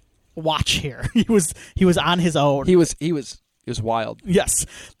watch here. He was on his own. He was wild. Yes.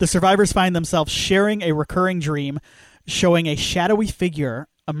 The survivors find themselves sharing a recurring dream showing a shadowy figure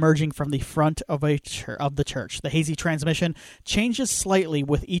emerging from the front of the church. The hazy transmission changes slightly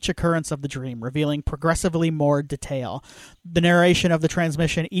with each occurrence of the dream, revealing progressively more detail. The narration of the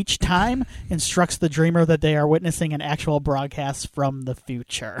transmission each time instructs the dreamer that they are witnessing an actual broadcast from the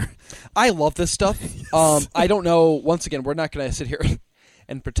future. I love this stuff. Yes. I don't know. Once again, we're not going to sit here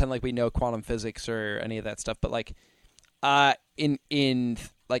and pretend like we know quantum physics or any of that stuff, but like, I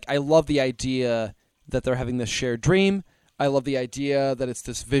love the idea that they're having this shared dream. I love the idea that it's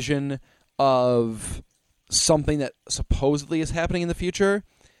this vision of something that supposedly is happening in the future.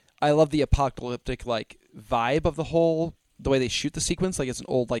 I love the apocalyptic vibe of the way they shoot the sequence, like it's an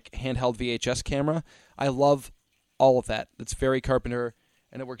old handheld VHS camera. I love all of that. It's very Carpenter,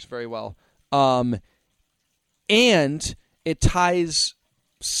 and it works very well. And it ties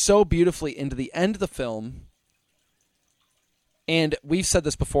so beautifully into the end of the film. And we've said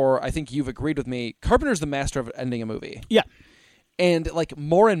this before. I think you've agreed with me. Carpenter's the master of ending a movie. Yeah. And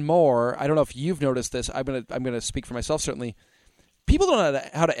more and more, I don't know if you've noticed this. I'm gonna speak for myself. Certainly, people don't know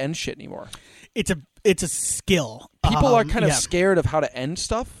how to end shit anymore. It's a skill. People are kind of scared of how to end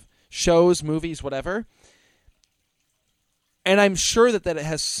stuff, shows, movies, whatever. And I'm sure that it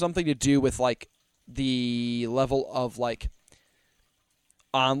has something to do with the level of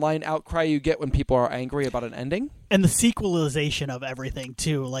online outcry you get when people are angry about an ending. And the sequelization of everything,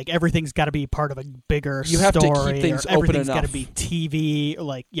 too. Everything's got to be part of a bigger story. You have to keep things open enough. Everything's got to be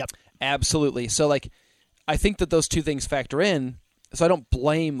TV. Yep. Absolutely. So, I think that those two things factor in. So I don't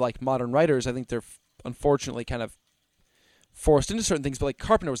blame, modern writers. I think they're unfortunately kind of forced into certain things. But,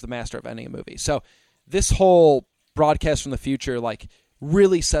 Carpenter was the master of ending a movie. So this whole broadcast from the future,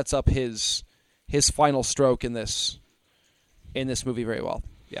 really sets up his final stroke in this movie very well.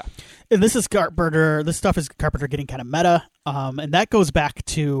 Yeah. And this is Carpenter. This stuff is Carpenter getting kind of meta. And that goes back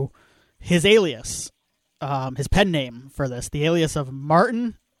to his alias, his pen name for this, the alias of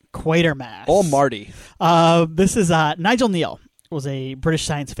Martin Quatermass. Oh, Marty. This is Nigel Neal, was a British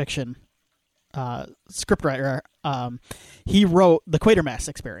science fiction scriptwriter. He wrote The Quatermass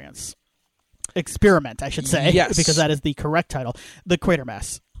Experiment, I should say. Yes. Because that is the correct title. The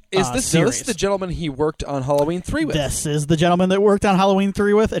Quatermass. Is this the gentleman he worked on Halloween 3 with? This is the gentleman that worked on Halloween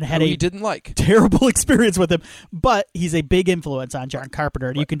 3 with and had he didn't terrible experience with him. But he's a big influence on John Carpenter,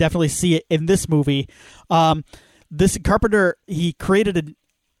 and you can definitely see it in this movie. This Carpenter, he created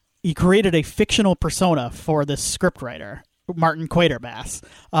a fictional persona for this scriptwriter, Martin Quatermass.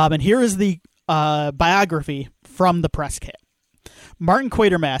 And here is the biography from the press kit. Martin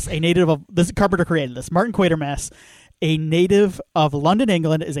Quatermass, Carpenter created this. Martin Quatermass, a native of London,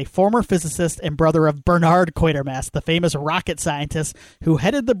 England, is a former physicist and brother of Bernard Quatermass, the famous rocket scientist who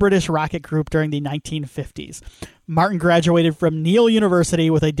headed the British rocket group during the 1950s. Martin graduated from Neil University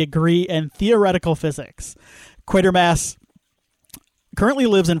with a degree in theoretical physics. Quatermass currently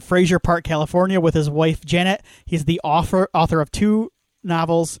lives in Fraser Park, California with his wife, Janet. He's the author of 2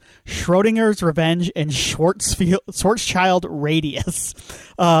 novels, Schrodinger's Revenge and Schwarzschild Radius.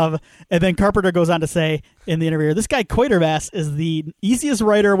 And then Carpenter goes on to say in the interview, this guy Quatermass is the easiest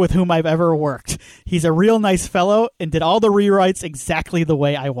writer with whom I've ever worked. He's a real nice fellow and did all the rewrites exactly the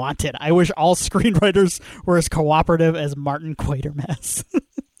way I wanted. I wish all screenwriters were as cooperative as Martin Quatermass.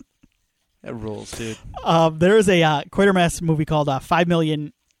 That rules, dude. There is a Quatermass movie called 5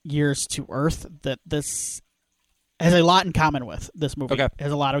 Million Years to Earth that this has a lot in common with this movie. Okay. It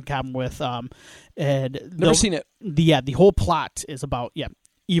has a lot in common with and Never seen it. The whole plot is about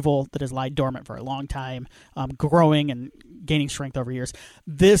evil that has lied dormant for a long time, growing and gaining strength over years.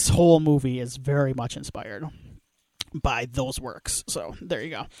 This whole movie is very much inspired by those works. So there you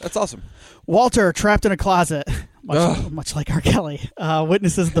go. That's awesome. Walter, trapped in a closet, much like R. Kelly,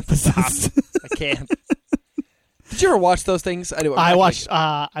 witnesses the possessed. I can't. Did you ever watch those things? I do. I watched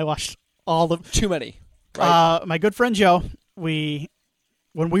all the too many. Right? My good friend Joe. When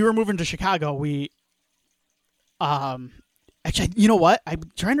we were moving to Chicago, actually, you know what?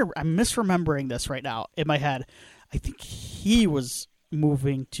 I'm misremembering this right now in my head. I think he was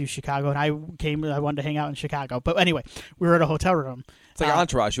moving to Chicago, and I wanted to hang out in Chicago. But anyway, we were at a hotel room. It's like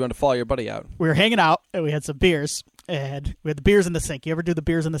Entourage. You wanted to follow your buddy out. We were hanging out, and we had some beers, and we had the beers in the sink. You ever do the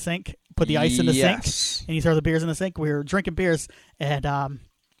beers in the sink? Put the ice in the sink, and you throw the beers in the sink. We were drinking beers, and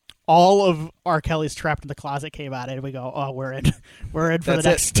all of R. Kelly's Trapped in the Closet came out, and we go, oh, we're in for the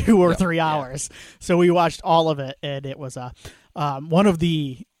next 2 or 3 hours. So we watched all of it, and it was one of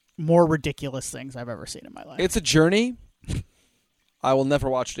the more ridiculous things I've ever seen in my life. It's a journey. I will never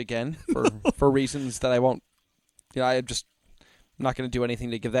watch it again for reasons that I won't. I'm not going to do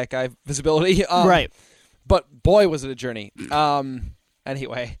anything to give that guy visibility. Right. But boy, was it a journey.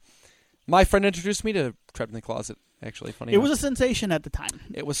 Anyway, my friend introduced me to Trapped in the Closet. Actually, funny. It was a sensation at the time.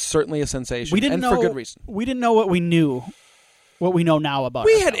 It was certainly a sensation. We didn't know, for good reason. We didn't know what we knew, what we know now about.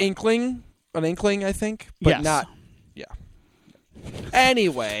 We had an inkling, I think, but not. Yeah.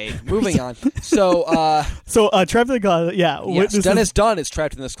 Anyway, moving on. So, Trapped in the Closet. Yeah. Yes, Dennis Dunn is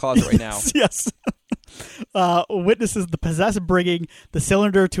trapped in this closet right now. Yes. Witnesses the possessed bringing the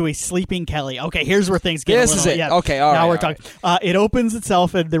cylinder to a sleeping Kelly. Okay, here's where things get. This is it. Yeah. Okay, all right. Now we're talking. It opens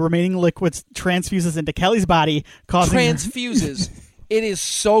itself, and the remaining liquids transfuses into Kelly's body, causing transfuses. It is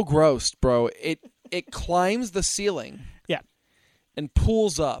so gross, bro. It climbs the ceiling. Yeah. And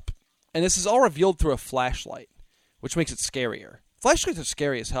pulls up, and this is all revealed through a flashlight, which makes it scarier. Flashlights are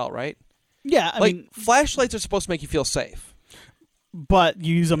scary as hell, right? Yeah, I mean, flashlights are supposed to make you feel safe. But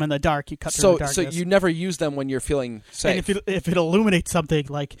you use them in the dark. You cut through the darkness. So you never use them when you're feeling safe. And if it illuminates something,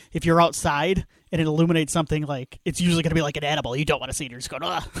 like if you're outside and it illuminates something, like it's usually going to be like an animal. You don't want to see it. You're just going,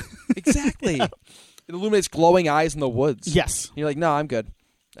 ugh. Exactly. Yeah. It illuminates glowing eyes in the woods. Yes. And you're like, no, I'm good.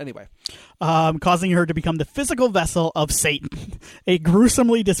 Anyway. Causing her to become the physical vessel of Satan, a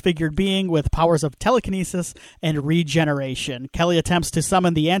gruesomely disfigured being with powers of telekinesis and regeneration. Kelly attempts to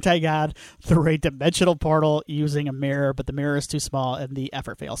summon the anti-god through a dimensional portal using a mirror, but the mirror is too small and the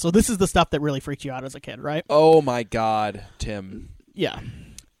effort fails. So this is the stuff that really freaked you out as a kid, right? Oh my God, Tim. Yeah.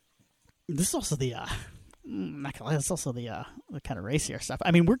 This is also the kind of racier stuff.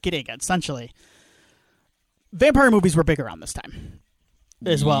 I mean, we're getting essentially vampire movies were big around this time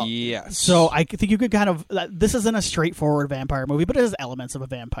as well. Yes. So I think you could kind of, this isn't a straightforward vampire movie, but it has elements of a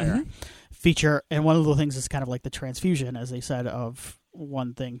vampire feature. And one of the things is kind of like the transfusion, as they said, of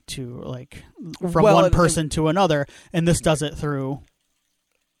one thing to like from one person to another. And this does it through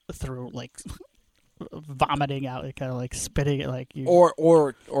like vomiting out, kind of like spitting it, like you,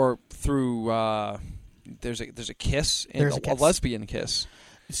 or through there's a kiss and a lesbian kiss.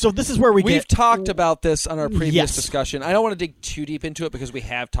 So this is where we've talked about this on our previous discussion. I don't want to dig too deep into it because we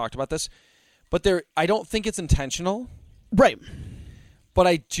have talked about this, but I don't think it's intentional. Right. But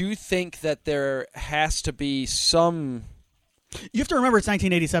I do think that there has to be some. You have to remember it's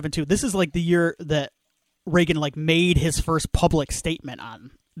 1987 too. This is like the year that Reagan like made his first public statement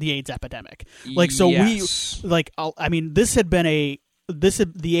on the AIDS epidemic. Like so yes. the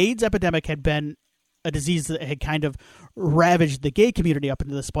AIDS epidemic had been a disease that had kind of ravaged the gay community up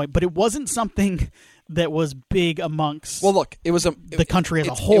until this point, but it wasn't something that was big amongst. Well, look, it was the country as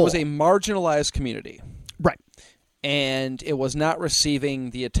a whole. It was a marginalized community, right? And it was not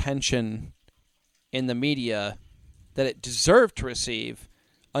receiving the attention in the media that it deserved to receive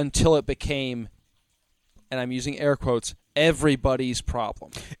until it became, and I'm using air quotes, everybody's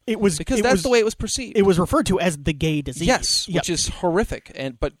problem. Because that's the way it was perceived. It was referred to as the gay disease. Yes, which is horrific,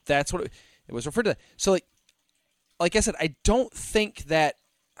 but that's what it was referred to. So, like I said, I don't think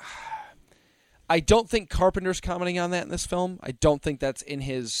Carpenter's commenting on that in this film. I don't think that's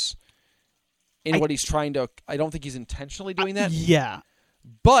what he's trying to. I don't think he's intentionally doing that. Yeah,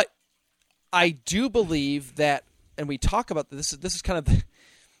 but I do believe that, and we talk about this. This is kind of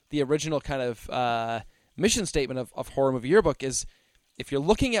the original kind of mission statement of Horror Movie Yearbook is if you're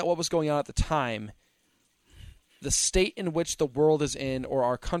looking at what was going on at the time, the state in which the world is in or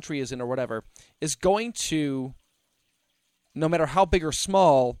our country is in or whatever is going to, no matter how big or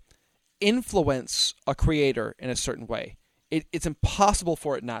small, influence a creator in a certain way. It's impossible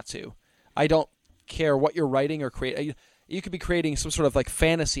for it not to. I don't care what you're writing or create. You could be creating some sort of like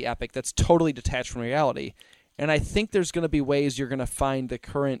fantasy epic that's totally detached from reality. And I think there's going to be ways you're going to find the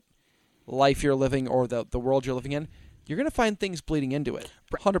current life you're living or the world you're living in. You're going to find things bleeding into it,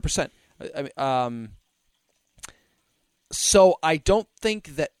 100%. So I don't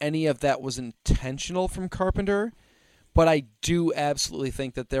think that any of that was intentional from Carpenter, but I do absolutely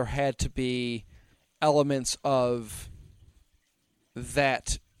think that there had to be elements of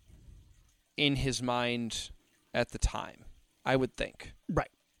that in his mind at the time, I would think. Right.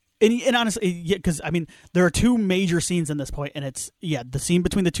 And honestly, yeah, because, I mean, there are two major scenes in this point, and it's, the scene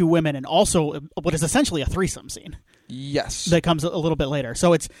between the two women and also what is essentially a threesome scene. Yes. That comes a little bit later.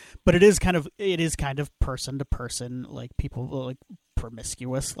 So it is kind of person to person, like people like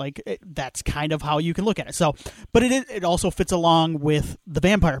promiscuous, like that's kind of how you can look at it. So, but it also fits along with the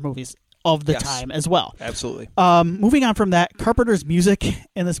vampire movies of the time as well. Absolutely. Moving on from that, Carpenter's music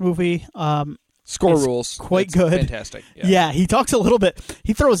in this movie, score rules. Quite it's good. Fantastic. Yeah, he talks a little bit.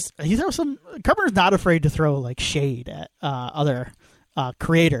 He throws some. Carpenter's not afraid to throw like shade at other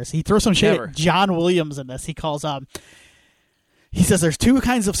creators. He throws some shade at John Williams in this. He calls he says there's two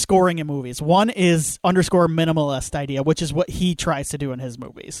kinds of scoring in movies. One is underscore minimalist idea, which is what he tries to do in his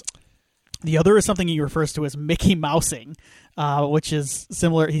movies. The other is something he refers to as Mickey Mousing, which is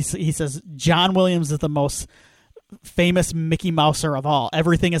similar. He says John Williams is the most famous Mickey Mouser of all.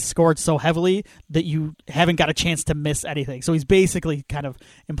 Everything is scored so heavily that you haven't got a chance to miss anything. So he's basically kind of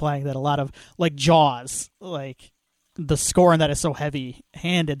implying that a lot of, like Jaws, like the score in that is so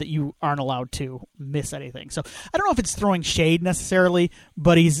heavy-handed that you aren't allowed to miss anything. So I don't know if it's throwing shade necessarily,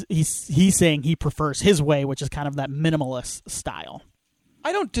 but he's saying he prefers his way, which is kind of that minimalist style.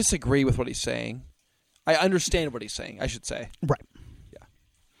 I don't disagree with what he's saying. I understand what he's saying, I should say. Right.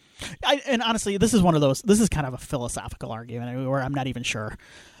 And honestly, this is one of those. This is kind of a philosophical argument where I'm not even sure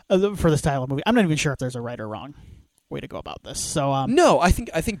for the style of movie. I'm not even sure if there's a right or wrong way to go about this. So no, I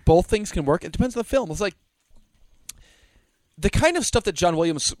think both things can work. It depends on the film. It's like the kind of stuff that John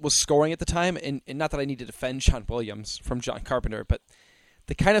Williams was scoring at the time, and not that I need to defend John Williams from John Carpenter, but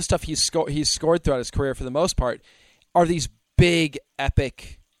the kind of stuff he's scored throughout his career for the most part are these big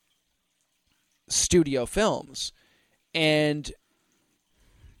epic studio films, and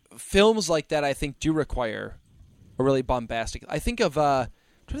films like that, I think, do require a really bombastic. I think of I'm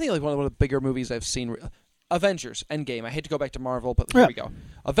trying to think like one of the bigger movies I've seen, Avengers Endgame. I hate to go back to Marvel, but here we go.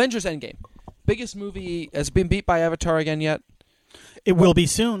 Avengers Endgame, biggest movie. Has it been beat by Avatar again yet? It will be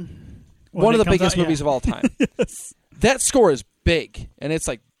soon. One of the biggest movies of all time. Yes. That score is big, and it's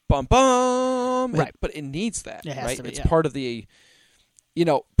like bum bum. Right, but it needs that. It has right, to be, it's part of the.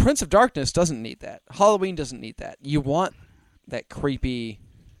 Prince of Darkness doesn't need that. Halloween doesn't need that. You want that creepy,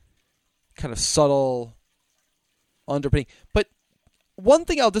 kind of subtle underpinning. But one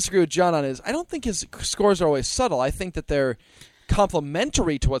thing I'll disagree with John on is I don't think his scores are always subtle. I think that they're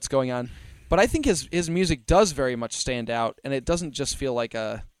complementary to what's going on. But I think his music does very much stand out, and it doesn't just feel like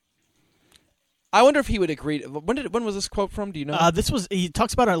a... I wonder if he would agree. When was this quote from? Do you know? He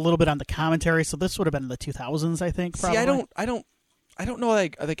talks about it a little bit on the commentary, so this would have been in the 2000s, I think. Probably. See, I don't know. I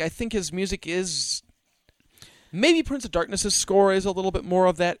think his music is... Maybe Prince of Darkness' score is a little bit more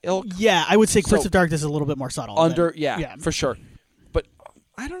of that ilk. Yeah, I would say Prince of Darkness is a little bit more subtle. For sure. But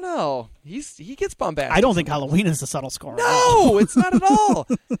I don't know. He gets bombastic. I don't think Halloween is a subtle score. No, it's not at all.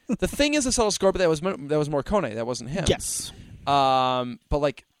 The Thing is a subtle score, but that was Morricone. That wasn't him. Yes. But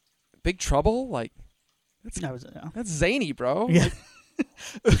like Big Trouble, like that's zany, bro. Yeah.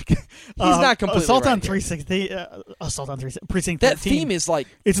 He's not completely Assault right on 360. Assault on 360. Precinct 13. That theme is like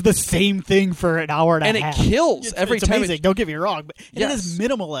it's the same thing for an hour and a half, and it kills every it's time. Amazing. Don't get me wrong, but it is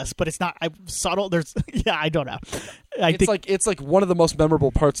minimalist, but it's not subtle. There's I don't know. It's like one of the most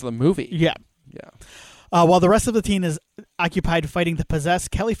memorable parts of the movie. Yeah. While the rest of the team is occupied fighting the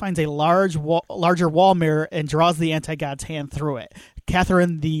possessed, Kelly finds a larger wall mirror and draws the anti-god's hand through it.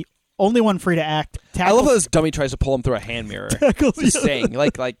 Catherine, the only one free to act, I love how this dummy tries to pull him through a hand mirror. Just saying,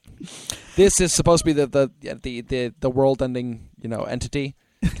 like this is supposed to be the world-ending entity.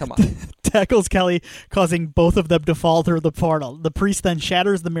 Come on. Tackles Kelly, causing both of them to fall through the portal. The priest then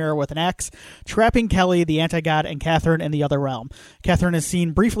shatters the mirror with an axe, trapping Kelly, the anti-god, and Catherine in the other realm. Catherine is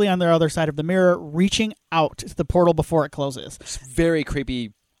seen briefly on the other side of the mirror, reaching out to the portal before it closes. It's very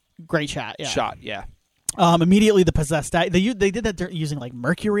creepy. Great shot. Yeah. Immediately the possessed die. They did that using like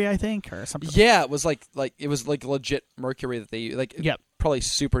mercury, I think, or something. Yeah, it was like legit mercury that they used. Probably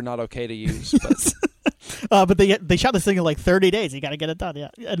super not okay to use, but but they shot this thing in like 30 days. You got to get it done. Yeah,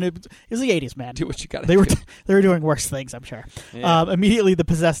 and it was the 80s, man. Do what you got to do. They were doing worse things, I'm sure. Yeah. Immediately the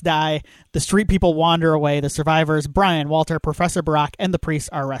possessed die. The street people wander away. The survivors, Brian, Walter, Professor Barack, and the priest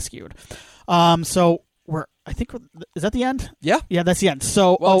are rescued. So is that the end? Yeah. Yeah, that's the end.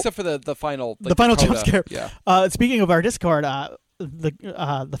 So, except for the final, the final jump scare. Yeah. Speaking of our Discord,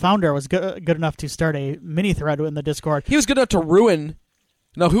 the founder was good enough to start a mini thread in the Discord. He was good enough to ruin.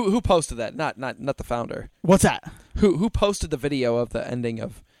 No, who posted that? Not the founder. What's that? Who posted the video of the ending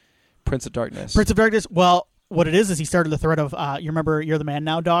of Prince of Darkness? Prince of Darkness. Well, what it is he started the thread of you remember You're the Man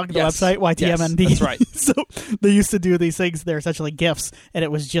Now Dog, the website YTMND. Yes, that's right. So they used to do these things. They're essentially GIFs, and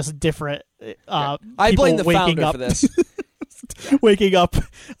it was just different. I blame the founder for this. Waking up,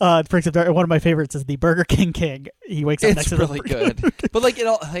 Prince of Darkness. One of my favorites is the Burger King King. He wakes up next to the It's really good, but like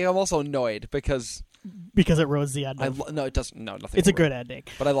I'm also annoyed because it ruins the ending. No, it doesn't. No, nothing. It's a good ending,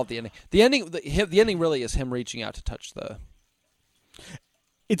 but I love the ending. The ending really is him reaching out to touch the.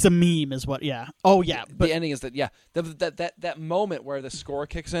 It's a meme, is what? Yeah. Oh, yeah. But the ending is that. Yeah, that moment where the score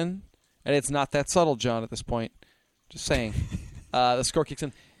kicks in, and it's not that subtle, John. At this point, just saying, the score kicks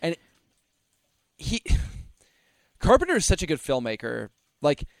in, and Carpenter is such a good filmmaker.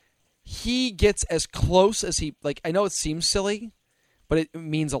 Like, he gets as close as he like. I know it seems silly, but it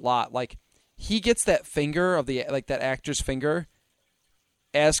means a lot. Like, he gets that finger of that actor's finger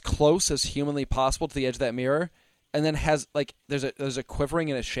as close as humanly possible to the edge of that mirror. And then has there's a quivering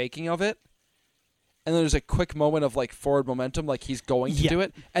and a shaking of it, and then there's a quick moment of forward momentum, like he's going to do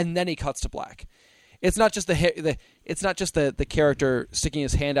it, and then he cuts to black. It's not just the character sticking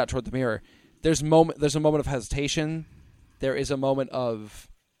his hand out toward the mirror. There's a moment of hesitation. There is a moment of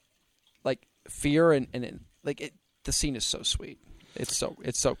fear and the scene is so sweet. It's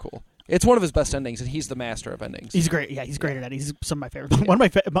so cool. It's one of his best endings, and he's the master of endings. He's great. Yeah, he's great at it. He's some of my favorites. One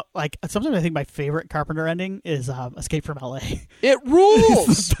of my sometimes I think my favorite Carpenter ending is Escape from L.A. It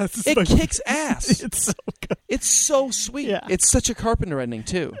rules. It kicks ass. It's so good. It's so sweet. Yeah. It's such a Carpenter ending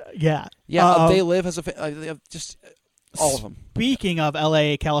too. Yeah. Yeah. They live as just all of them. Speaking of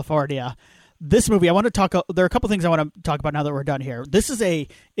L.A., California. This movie, I want to talk. There are a couple things I want to talk about now that we're done here. This is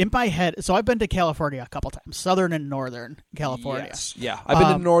in my head. So I've been to California a couple times, Southern and Northern California. Yes, yeah. I've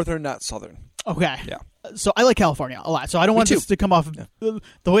been to Northern, not Southern. Okay. Yeah. So I like California a lot. So I don't want this to come off the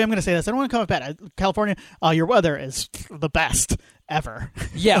way I'm going to say this. I don't want to come off bad. California, your weather is the best ever.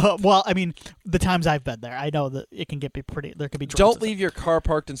 Yeah. Well, I mean, the times I've been there, I know that it can get pretty. There could be. Don't leave your car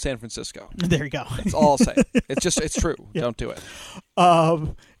parked in San Francisco. There you go. That's all I'll say. It's true. Yeah. Don't do it.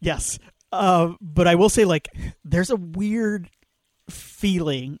 Yes. But I will say, there's a weird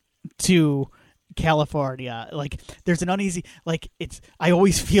feeling to California. There's an uneasy, I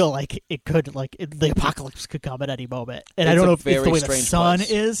always feel like it could, the apocalypse could come at any moment. And I don't know if it's the way the sun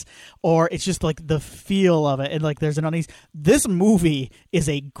is, or it's just, the feel of it. And, there's an uneasy. This movie is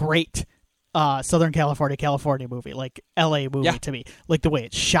a great Southern California movie, LA movie to me. The way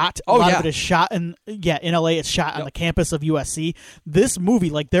it's shot. A lot of it is shot in LA. It's shot on the campus of USC. This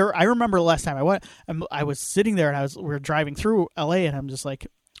movie, I remember the last time I went, I was sitting there and we were driving through LA and I'm just like,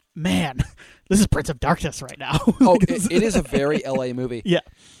 man, this is Prince of Darkness right now. It is a very LA movie. Yeah.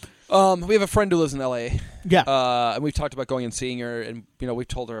 We have a friend who lives in LA. Yeah. And we've talked about going and seeing her, and we've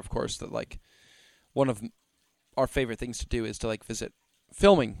told her, of course, that one of our favorite things to do is to visit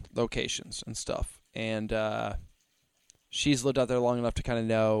filming locations and stuff, and she's lived out there long enough to kind of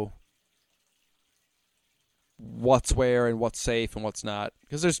know what's where and what's safe and what's not,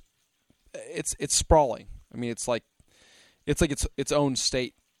 because it's sprawling. I mean, it's its own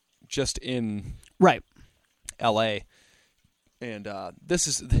state just in LA, and this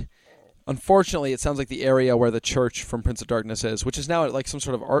is unfortunately it sounds like the area where the church from Prince of Darkness is, which is now at some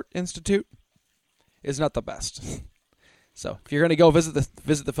sort of art institute, is not the best. So if you're going to go visit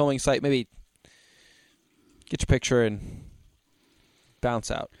the filming site, maybe get your picture and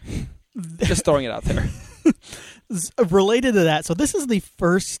bounce out. Just throwing it out there. Related to that, so this is the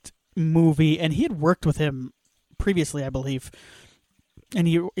first movie, and he had worked with him previously, I believe, and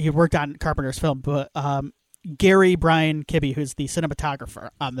he worked on Carpenter's film, but Gary Brian Kibbe, who's the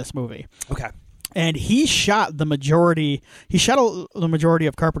cinematographer on this movie. Okay. And he shot the majority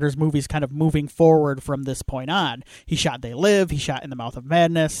of Carpenter's movies kind of moving forward from this point on. He shot They Live, he shot In the Mouth of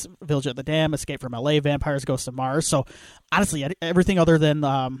Madness, Village at the Dam, Escape from L.A., Vampires, Ghosts of Mars. So, honestly, everything other than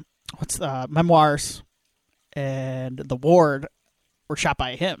Memoirs and The Ward were shot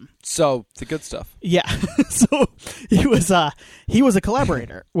by him. So, the good stuff. Yeah. So, he was a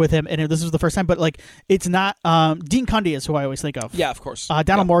collaborator with him, and this was the first time, but it's not Dean Cundey is who I always think of. Yeah, of course.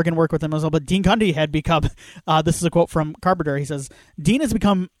 Donald Morgan worked with him as well, but Dean Cundey had become this is a quote from Carpenter. He says, "Dean has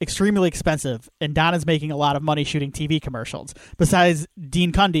become extremely expensive, and Don is making a lot of money shooting TV commercials. Besides,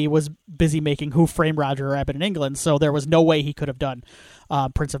 Dean Cundey was busy making Who Framed Roger Rabbit in England, so there was no way he could have done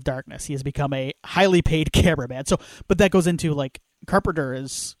Prince of Darkness. He has become a highly paid cameraman." So, but that goes into Carpenter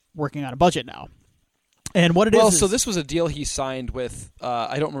is working on a budget now. And what it is, so this was a deal he signed with,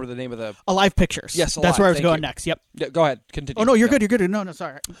 I don't remember the name of the... Alive Pictures. Yes, Alive. That's where I was Thank going you. next. Yep. Yeah, go ahead. Continue. Oh, no, you're good. You're good. No,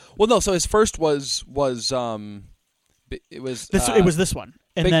 sorry. Well, no, so his first was it was it was this one.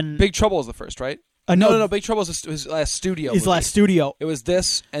 And then Big Trouble was the first, right? No. Big Trouble was his last studio His movie. last studio. It was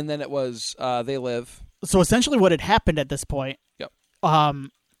this, and then it was They Live. So essentially what had happened at this point, Yep.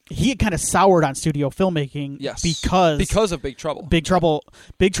 He had kind of soured on studio filmmaking because of Big Trouble. Big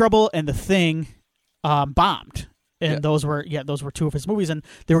Trouble and The Thing bombed. And those were two of his movies, and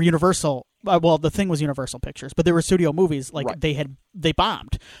they were Universal. Well, The Thing was Universal Pictures, but they were studio movies. Like they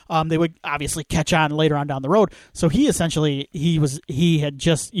bombed. They would obviously catch on later on down the road. So he had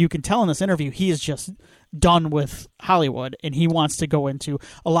just, you can tell in this interview, he is just done with Hollywood, and he wants to go into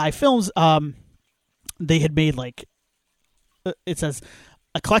Alive Films. They had made it says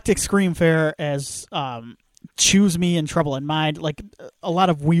eclectic scream fare as Choose Me and Trouble in Mind, like a lot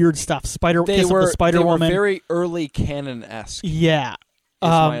of weird stuff. They were Woman. very early canon-esque. Yeah. Is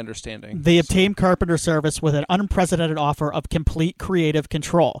my understanding. They obtained Carpenter service with an unprecedented offer of complete creative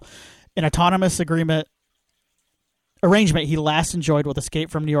control. An autonomous arrangement he last enjoyed with Escape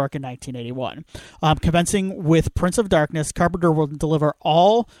from New York in 1981. Commencing with Prince of Darkness, Carpenter will deliver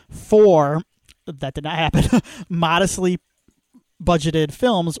all 4, that did not happen, modestly budgeted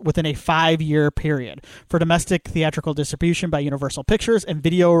films within a 5-year period for domestic theatrical distribution by Universal Pictures and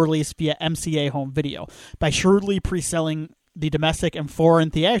video release via MCA Home Video. By shrewdly pre-selling the domestic and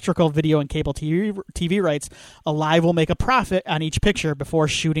foreign theatrical video and cable TV rights, Alive will make a profit on each picture before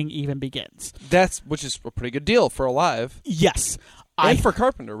shooting even begins. Which is a pretty good deal for Alive. Yes. And for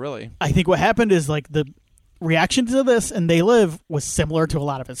Carpenter, really. I think what happened is the reaction to this and They Live was similar to a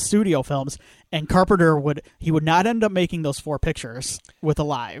lot of his studio films, and Carpenter would not end up making those 4 pictures with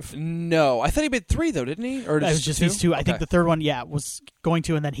Alive. No, I thought he made 3 though, didn't he? Or it was just these 2. Okay. I think the third one, was going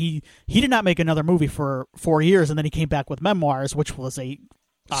to, and then he did not make another movie for 4 years, and then he came back with Memoirs, which was a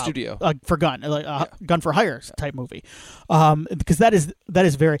studio for Gun, Gun for Hire type movie, because that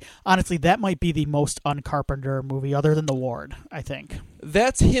is very honestly, that might be the most un-Carpenter movie other than The Ward. I think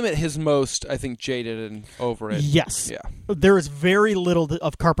that's him at his most. I think jaded and over it. Yes, yeah. There is very little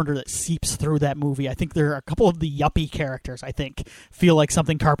of Carpenter that seeps through that movie. I think there are a couple of the yuppie characters I think feel like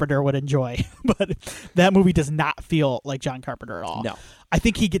something Carpenter would enjoy, but that movie does not feel like John Carpenter at all. No, I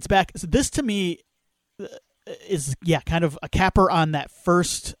think he gets back. So this to me is kind of a capper on that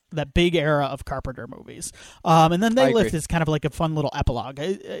big era of Carpenter movies, and then They Live is kind of like a fun little epilogue.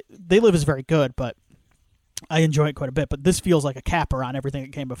 They Live is very good, but I enjoy it quite a bit. But this feels like a capper on everything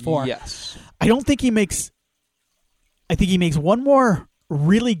that came before. Yes, I think he makes one more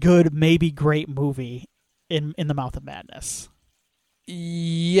really good, maybe great movie in The Mouth of Madness.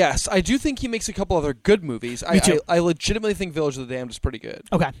 Yes, I do think he makes a couple other good movies. Me too. I legitimately think Village of the Damned is pretty good.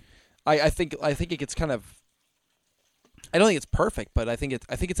 Okay, I think it gets kind of. I don't think it's perfect, but I think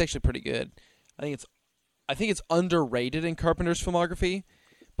it's actually pretty good. I think it's underrated in Carpenter's filmography,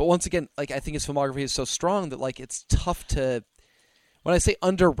 but once again, I think his filmography is so strong that it's tough to. When I say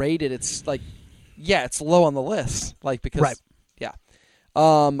underrated, it's it's low on the list, because right. Yeah.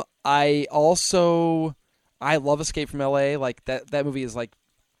 I love Escape from L.A. That movie has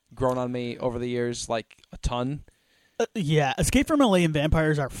grown on me over the years a ton. Yeah, Escape from L.A. and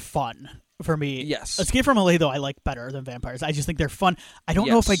Vampires are fun. For me, yes. Escape from LA, though, I like better than Vampires. I just think they're fun. I don't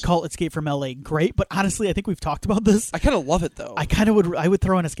know if I'd call Escape from LA great, but honestly, I think we've talked about this. I kind of love it, though. I would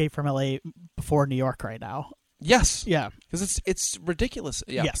throw in Escape from LA before New York right now. Yes. Yeah. Because it's ridiculous.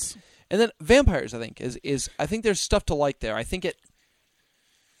 Yeah. Yes. And then Vampires, I think, is I think there's stuff to like there. I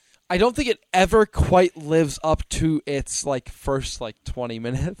don't think it ever quite lives up to its first 20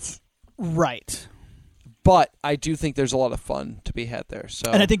 minutes. Right. But I do think there's a lot of fun to be had there.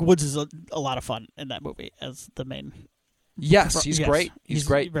 So, and I think Woods is a lot of fun in that movie as the main. Yes, he's great. He's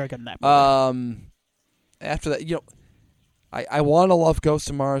great. Very good in that movie. After that, I want to love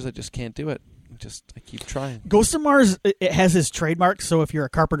Ghost of Mars. I just can't do it. I keep trying. Ghost of Mars, it has his trademark. So if you're a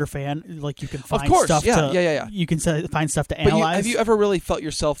Carpenter fan, you can find stuff. Yeah. You can find stuff to analyze. Have you ever really felt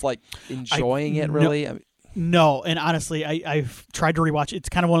yourself enjoying it? Really. No, and honestly, I've tried to rewatch. It's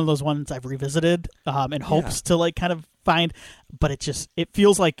kind of one of those ones I've revisited in hopes to kind of find, but it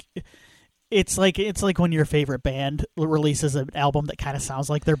feels like it's like when your favorite band releases an album that kind of sounds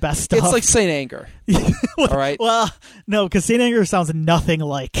like their best stuff. It's like Saint Anger. All right. Well, no, because Saint Anger sounds nothing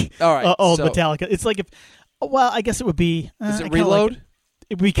like Metallica. It's like I guess it would be. Is it Reload?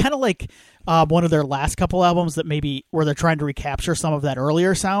 It would be kind of like one of their last couple albums that maybe where they're trying to recapture some of that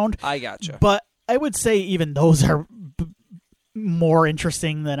earlier sound. I gotcha. But I would say even those are more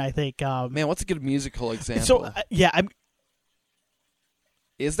interesting than I think. Man, what's a good musical example? So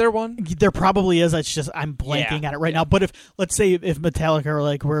Is there one? There probably is. It's just I'm blanking on it right now. But let's say if Metallica are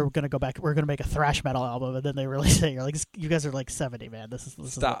like, we're gonna go back, we're gonna make a thrash metal album, and then they release it, you're like, you guys are like 70, man. This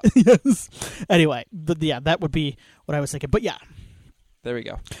Stop. is yes. Anyway, that would be what I was thinking. But yeah, there we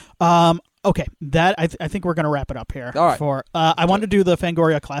go. Okay, that I think we're gonna wrap it up here. All right. For I want to do the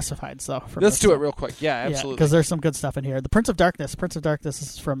Fangoria classifieds though. Let's do it real quick. Yeah, absolutely. Because there's some good stuff in here. The Prince of Darkness. Prince of Darkness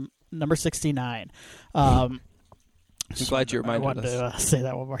is from number 69. I'm glad you reminded us. I wanted to say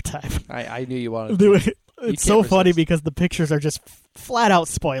that one more time. I knew you wanted to. It's so funny because the pictures are just flat out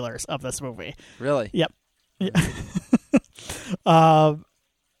spoilers of this movie. Really? Yep.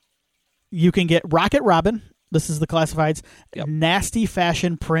 You can get Rocket Robin. This is the classifieds. Yep. Nasty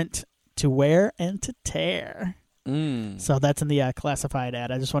fashion print to wear and to tear. So that's in the classified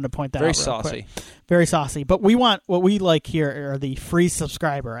ad. I just wanted to point that out. Very real saucy. Quick. Very saucy. But what we like here are the free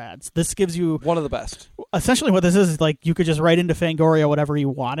subscriber ads. This gives you one of the best. Essentially what this is like you could just write into Fangoria whatever you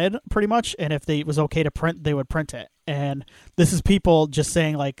wanted pretty much, and if it was okay to print, they would print it. And this is people just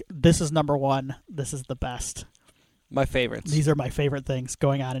saying like, this is number one, this is the best. My favorites. These are my favorite things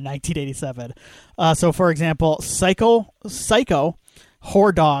going on in 1987. So for example, Psycho,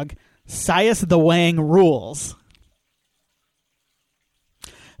 Whore Dog, Sias the Wang rules.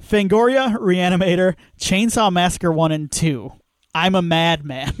 Fangoria, Reanimator, Chainsaw Massacre 1 and 2. I'm a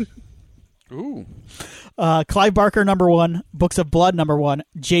Madman. Ooh. Clive Barker, number 1. Books of Blood, number 1.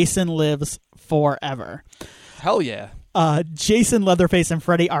 Jason Lives Forever. Hell yeah. Jason, Leatherface, and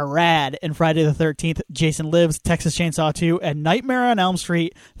Freddy are rad in Friday the 13th. Jason Lives, Texas Chainsaw 2, and Nightmare on Elm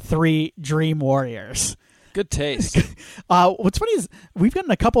Street 3, Dream Warriors. Good taste. What's funny is we've gotten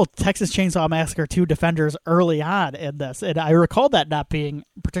a couple Texas Chainsaw Massacre 2 defenders early on in this, and I recall that not being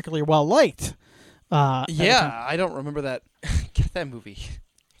particularly well liked. I don't remember that. Get that movie.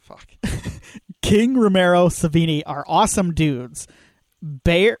 Fuck. King, Romero, Savini are awesome dudes.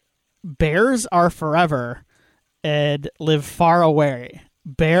 Bears are forever and live far away.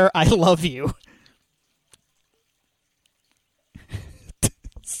 Bear, I love you.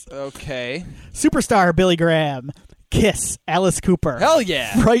 Okay. Superstar, Billy Graham. Kiss, Alice Cooper. Hell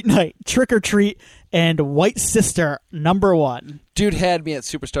yeah. Fright Night, Trick or Treat, and White Sister, number 1. Dude had me at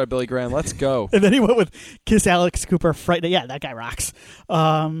Superstar Billy Graham. Let's go. And then he went with Kiss, Alex Cooper, Fright Night. Yeah, that guy rocks.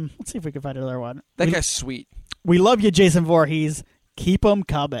 Let's see if we can find another one. That guy's sweet. We love you, Jason Voorhees. Keep 'em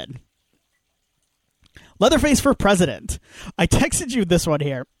coming. Leatherface for President. I texted you this one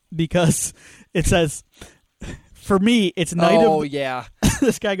here because it says, for me, it's night of... Oh, yeah.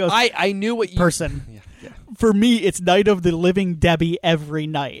 This guy goes... I knew what you... Person. Yeah. For me, it's Night of the Living Debbie every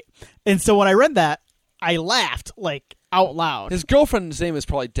night. And so when I read that, I laughed, like, out loud. His girlfriend's name is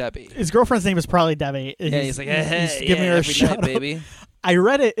probably Debbie. His girlfriend's name is probably Debbie. Yeah, he's like, hey, he's giving her a shot, baby. I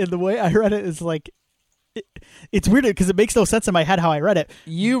read it, and the way I read it is like... It's weird because it makes no sense in my head how I read it.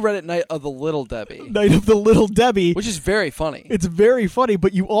 You read it Night of the Little Debbie. Night of the Little Debbie. Which is very funny. It's very funny,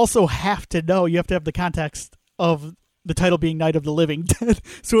 but you also have to know, you have to have the context of the title being Night of the Living Dead.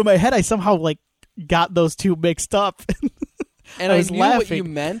 So in my head, I somehow like got those two mixed up. And I knew laughing. What you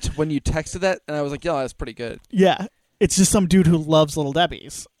meant when you texted that, and I was like, yeah, that's pretty good. Yeah. It's just some dude who loves Little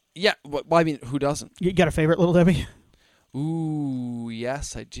Debbie's. Yeah. Well, I mean, who doesn't? You got a favorite Little Debbie? Ooh,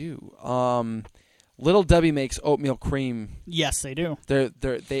 yes, I do. Little Debbie makes oatmeal cream. Yes, they do.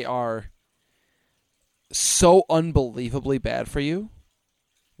 They are so unbelievably bad for you.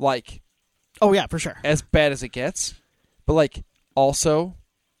 Like, oh yeah, for sure. As bad as it gets, but like also,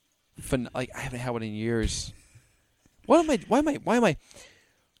 like I haven't had one in years. Why am I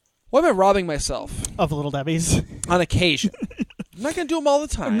robbing myself of Little Debbie's on occasion? I'm not gonna do them all the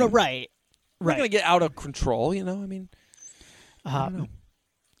time. No, right. I'm not gonna get out of control. You know, I mean, I don't know.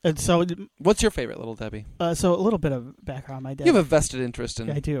 And so, what's your favorite Little Debbie? So a little bit of background. My dad. You have a vested interest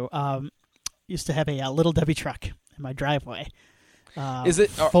in. I do. Used to have a Little Debbie truck in my driveway. Is it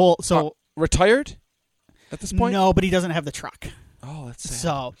full? Retired at this point? No, but he doesn't have the truck. Oh, that's sad.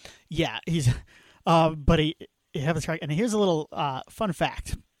 So yeah, he's. But he have the truck, and here's a little fun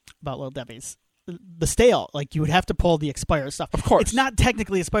fact about Little Debbie's. The stale, like you would have to pull the expired stuff. Of course. It's not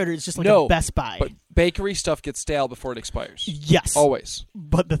technically expired, it's just like a Best Buy. But bakery stuff gets stale before it expires. Yes. Always.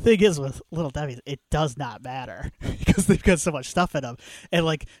 But the thing is with Little Debbie's, it does not matter because they've got so much stuff in them. And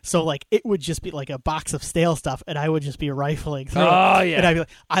it would just be like a box of stale stuff, and I would just be rifling through it. Oh, yeah. And I'd be like,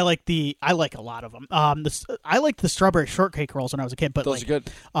 I like a lot of them. I liked the strawberry shortcake rolls when I was a kid. But those are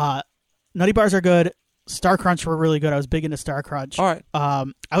good. Nutty Bars are good. Star Crunch were really good. I was big into Star Crunch. All right. I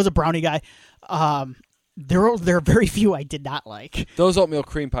was a brownie guy. There are very few I did not like. Those oatmeal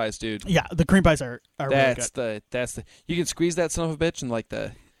cream pies, dude. Yeah, the cream pies are really good. That's the you can squeeze that son of a bitch and like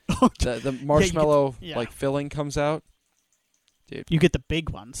the marshmallow like filling comes out. dude. You get the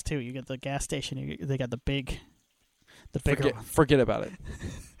big ones too. You get the gas station. They got the bigger one. Forget about it.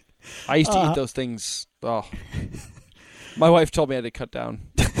 I used to eat those things. Oh, my wife told me I had to cut down.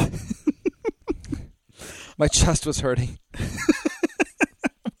 My chest was hurting.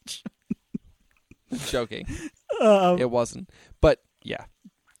 I'm joking. It wasn't. But yeah.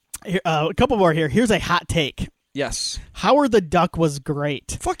 A couple more here. Here's a hot take. Yes. Howard the Duck was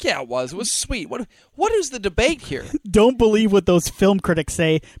great. Fuck yeah, it was. It was sweet. What is the debate here? Don't believe what those film critics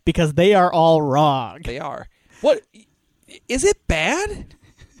say because they are all wrong. They are. What? Is it bad?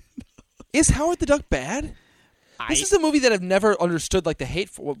 Is Howard the Duck bad? This is a movie that I've never understood, like, the hate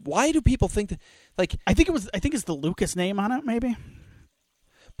for. Why do people think that, like... I think it's the Lucas name on it, maybe.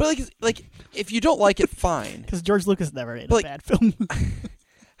 But, like if you don't like it, fine. Because George Lucas never made a bad film.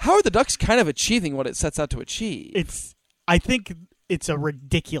 Howard the Duck's kind of achieving what it sets out to achieve. I think it's a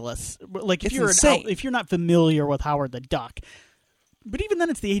ridiculous... Like, if you're not familiar with Howard the Duck... But even then,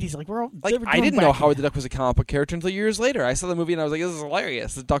 it's the 80s. Like, I didn't know Howard the Duck was a comic book character until years later. I saw the movie and I was like, this is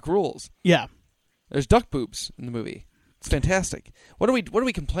hilarious. The duck rules. Yeah. There's duck boobs in the movie. It's fantastic. What are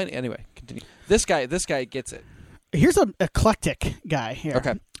we complaining? Anyway, continue. This guy gets it. Here's an eclectic guy here.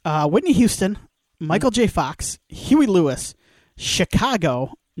 Okay. Whitney Houston, Michael J. Fox, Huey Lewis,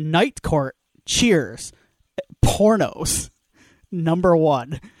 Chicago, Night Court, Cheers, pornos, number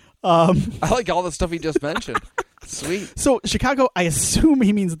 1. I like all the stuff he just mentioned. Sweet. So Chicago, I assume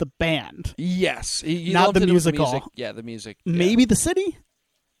he means the band. Yes. Not the musical. The music. Yeah, the music. Yeah. Maybe the city?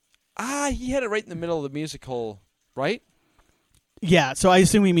 He had it right in the middle of the musical, right? Yeah, so I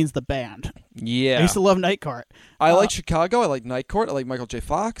assume he means the band. Yeah. I used to love Night Court. I like Chicago. I like Night Court. I like Michael J.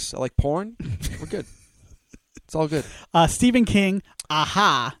 Fox. I like porn. We're good. It's all good. Stephen King,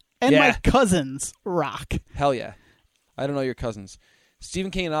 Aha, and my cousins rock. Hell yeah. I don't know your cousins.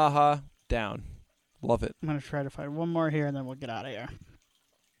 Stephen King and Aha, down. Love it. I'm going to try to find one more here, and then we'll get out of here.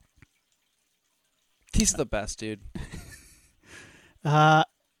 He's the best, dude. Here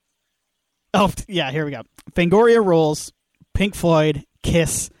we go. Fangoria Rules, Pink Floyd,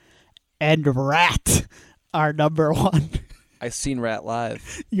 Kiss, and Rat are number 1. I've seen Rat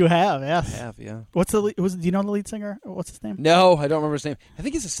live. You have, yes. I have, yeah. Do you know the lead singer? What's his name? No, I don't remember his name. I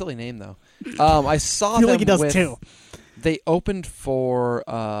think it's a silly name, though. I saw I feel like he does, too. They opened for,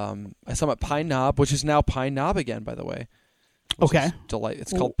 I saw them at Pine Knob, which is now Pine Knob again, by the way. Okay.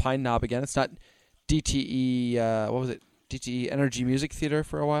 It's called Pine Knob again. It's not DTE, what was it? DTE Energy Music Theater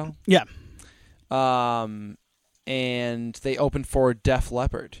for a while. Yeah. And they opened for Def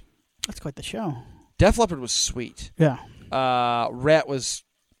Leppard. That's quite the show. Def Leppard was sweet. Yeah. Rat was...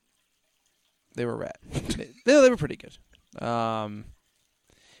 They were Rat. they were pretty good.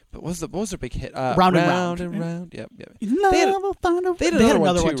 But what was their big hit? Round and Round. Yep. They had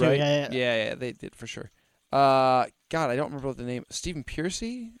another one too. Right? Yeah, they did for sure. God, I don't remember what the name. Stephen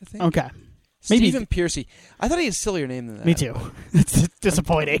Piercy, I think. Okay. Stephen Piercy. I thought he had a sillier name than that. Me too. It's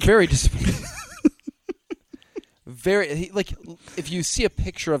disappointing. Very disappointing. If you see a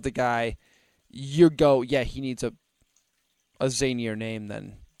picture of the guy, you go, yeah, he needs a zanier name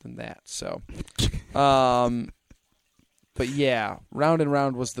than that. So, but yeah, Round and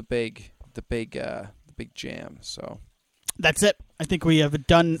Round was the big jam. So that's it. I think we have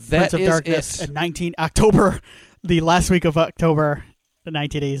done Prince of Darkness at October, the last week of October,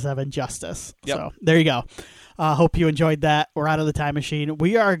 1987 Justice. Yep. So there you go. Hope you enjoyed that. We're out of the time machine.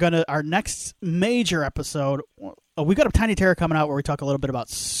 We are our next major episode. We got a Tiny Terror coming out where we talk a little bit about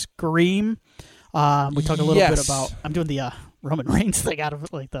Scream. We talk a little bit about. I'm doing the Roman Reigns thing out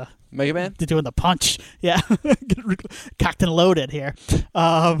of like the Mega Man. Doing the punch, yeah, cocked and loaded here,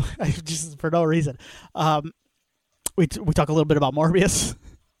 just for no reason. We talk a little bit about Morbius.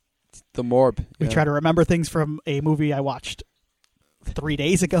 The Morb. Yeah. We try to remember things from a movie I watched 3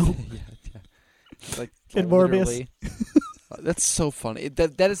 days ago. yeah. Like in Morbius. That's so funny.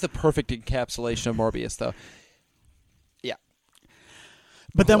 That is the perfect encapsulation of Morbius, though. Yeah.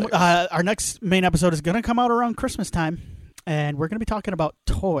 But then our next main episode is going to come out around Christmas time, and we're going to be talking about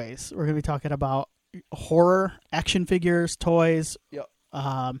toys. We're going to be talking about horror, action figures, toys. Yep.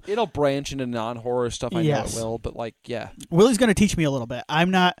 It'll branch into non-horror stuff. I know it will, but yeah. Willie's going to teach me a little bit.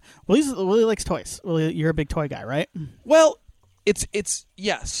 I'm not. Willie likes toys. Willie, you're a big toy guy, right? Well, it's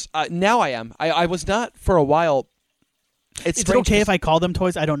yes. Now I am. I was not for a while. It's okay if I call them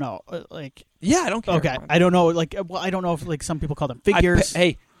toys? I don't know. Yeah, I don't care. Okay, I don't know. I don't know if some people call them figures.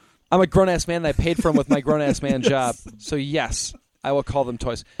 Hey, I'm a grown-ass man, and I paid for them with my grown-ass man job. So yes, I will call them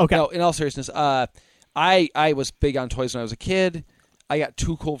toys. Okay. No, in all seriousness, I was big on toys when I was a kid. I got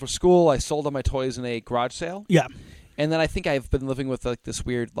too cool for school. I sold all my toys in a garage sale. Yeah. And then I think I've been living with this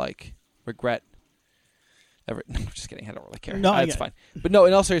weird regret No, I'm just kidding. I don't really care. No, it's fine. But no,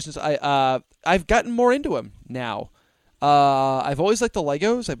 in all seriousness, I've gotten more into them now. I've always liked the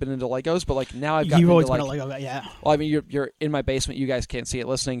Legos. I've been into Legos, but like now I've gotten. You've always into, been a Lego guy, yeah. Well, I mean, you're in my basement. You guys can't see it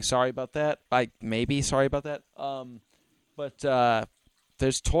listening. Sorry about that. Sorry about that. But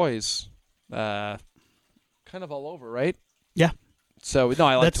there's toys, kind of all over, right? Yeah. So no,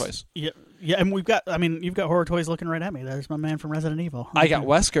 I like toys. Yeah, and you've got horror toys looking right at me. There's my man from Resident Evil. I got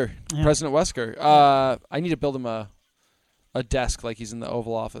Wesker, President Wesker. I need to build him a desk like he's in the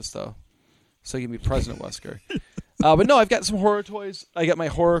Oval Office though, so he can be President Wesker. But no, I've got some horror toys. I got my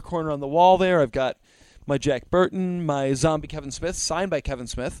horror corner on the wall there. I've got my Jack Burton, my zombie Kevin Smith, signed by Kevin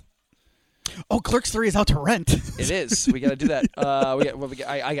Smith. Oh, Clerks 3 is out to rent. It is. We got to do that.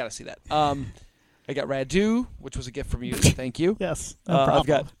 I got to see that. I got Radu, which was a gift from you. Thank you. Yes. No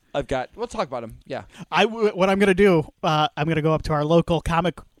problem. I've got. We'll talk about him. Yeah. What I'm gonna do? I'm gonna go up to our local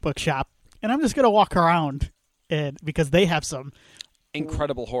comic book shop, and I'm just gonna walk around, because they have some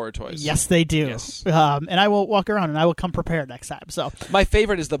incredible horror toys. Yes, they do. Yes. And I will walk around, and I will come prepared next time. So my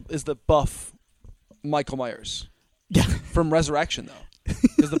favorite is the buff Michael Myers. Yeah. From Resurrection though,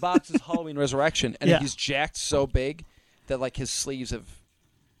 because the box is Halloween Resurrection, and he's jacked so big that like his sleeves have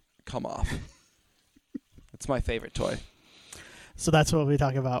come off. It's my favorite toy. So that's what we'll be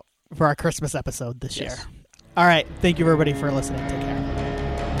talking about for our Christmas episode this year. All right. Thank you, everybody, for listening. Take care.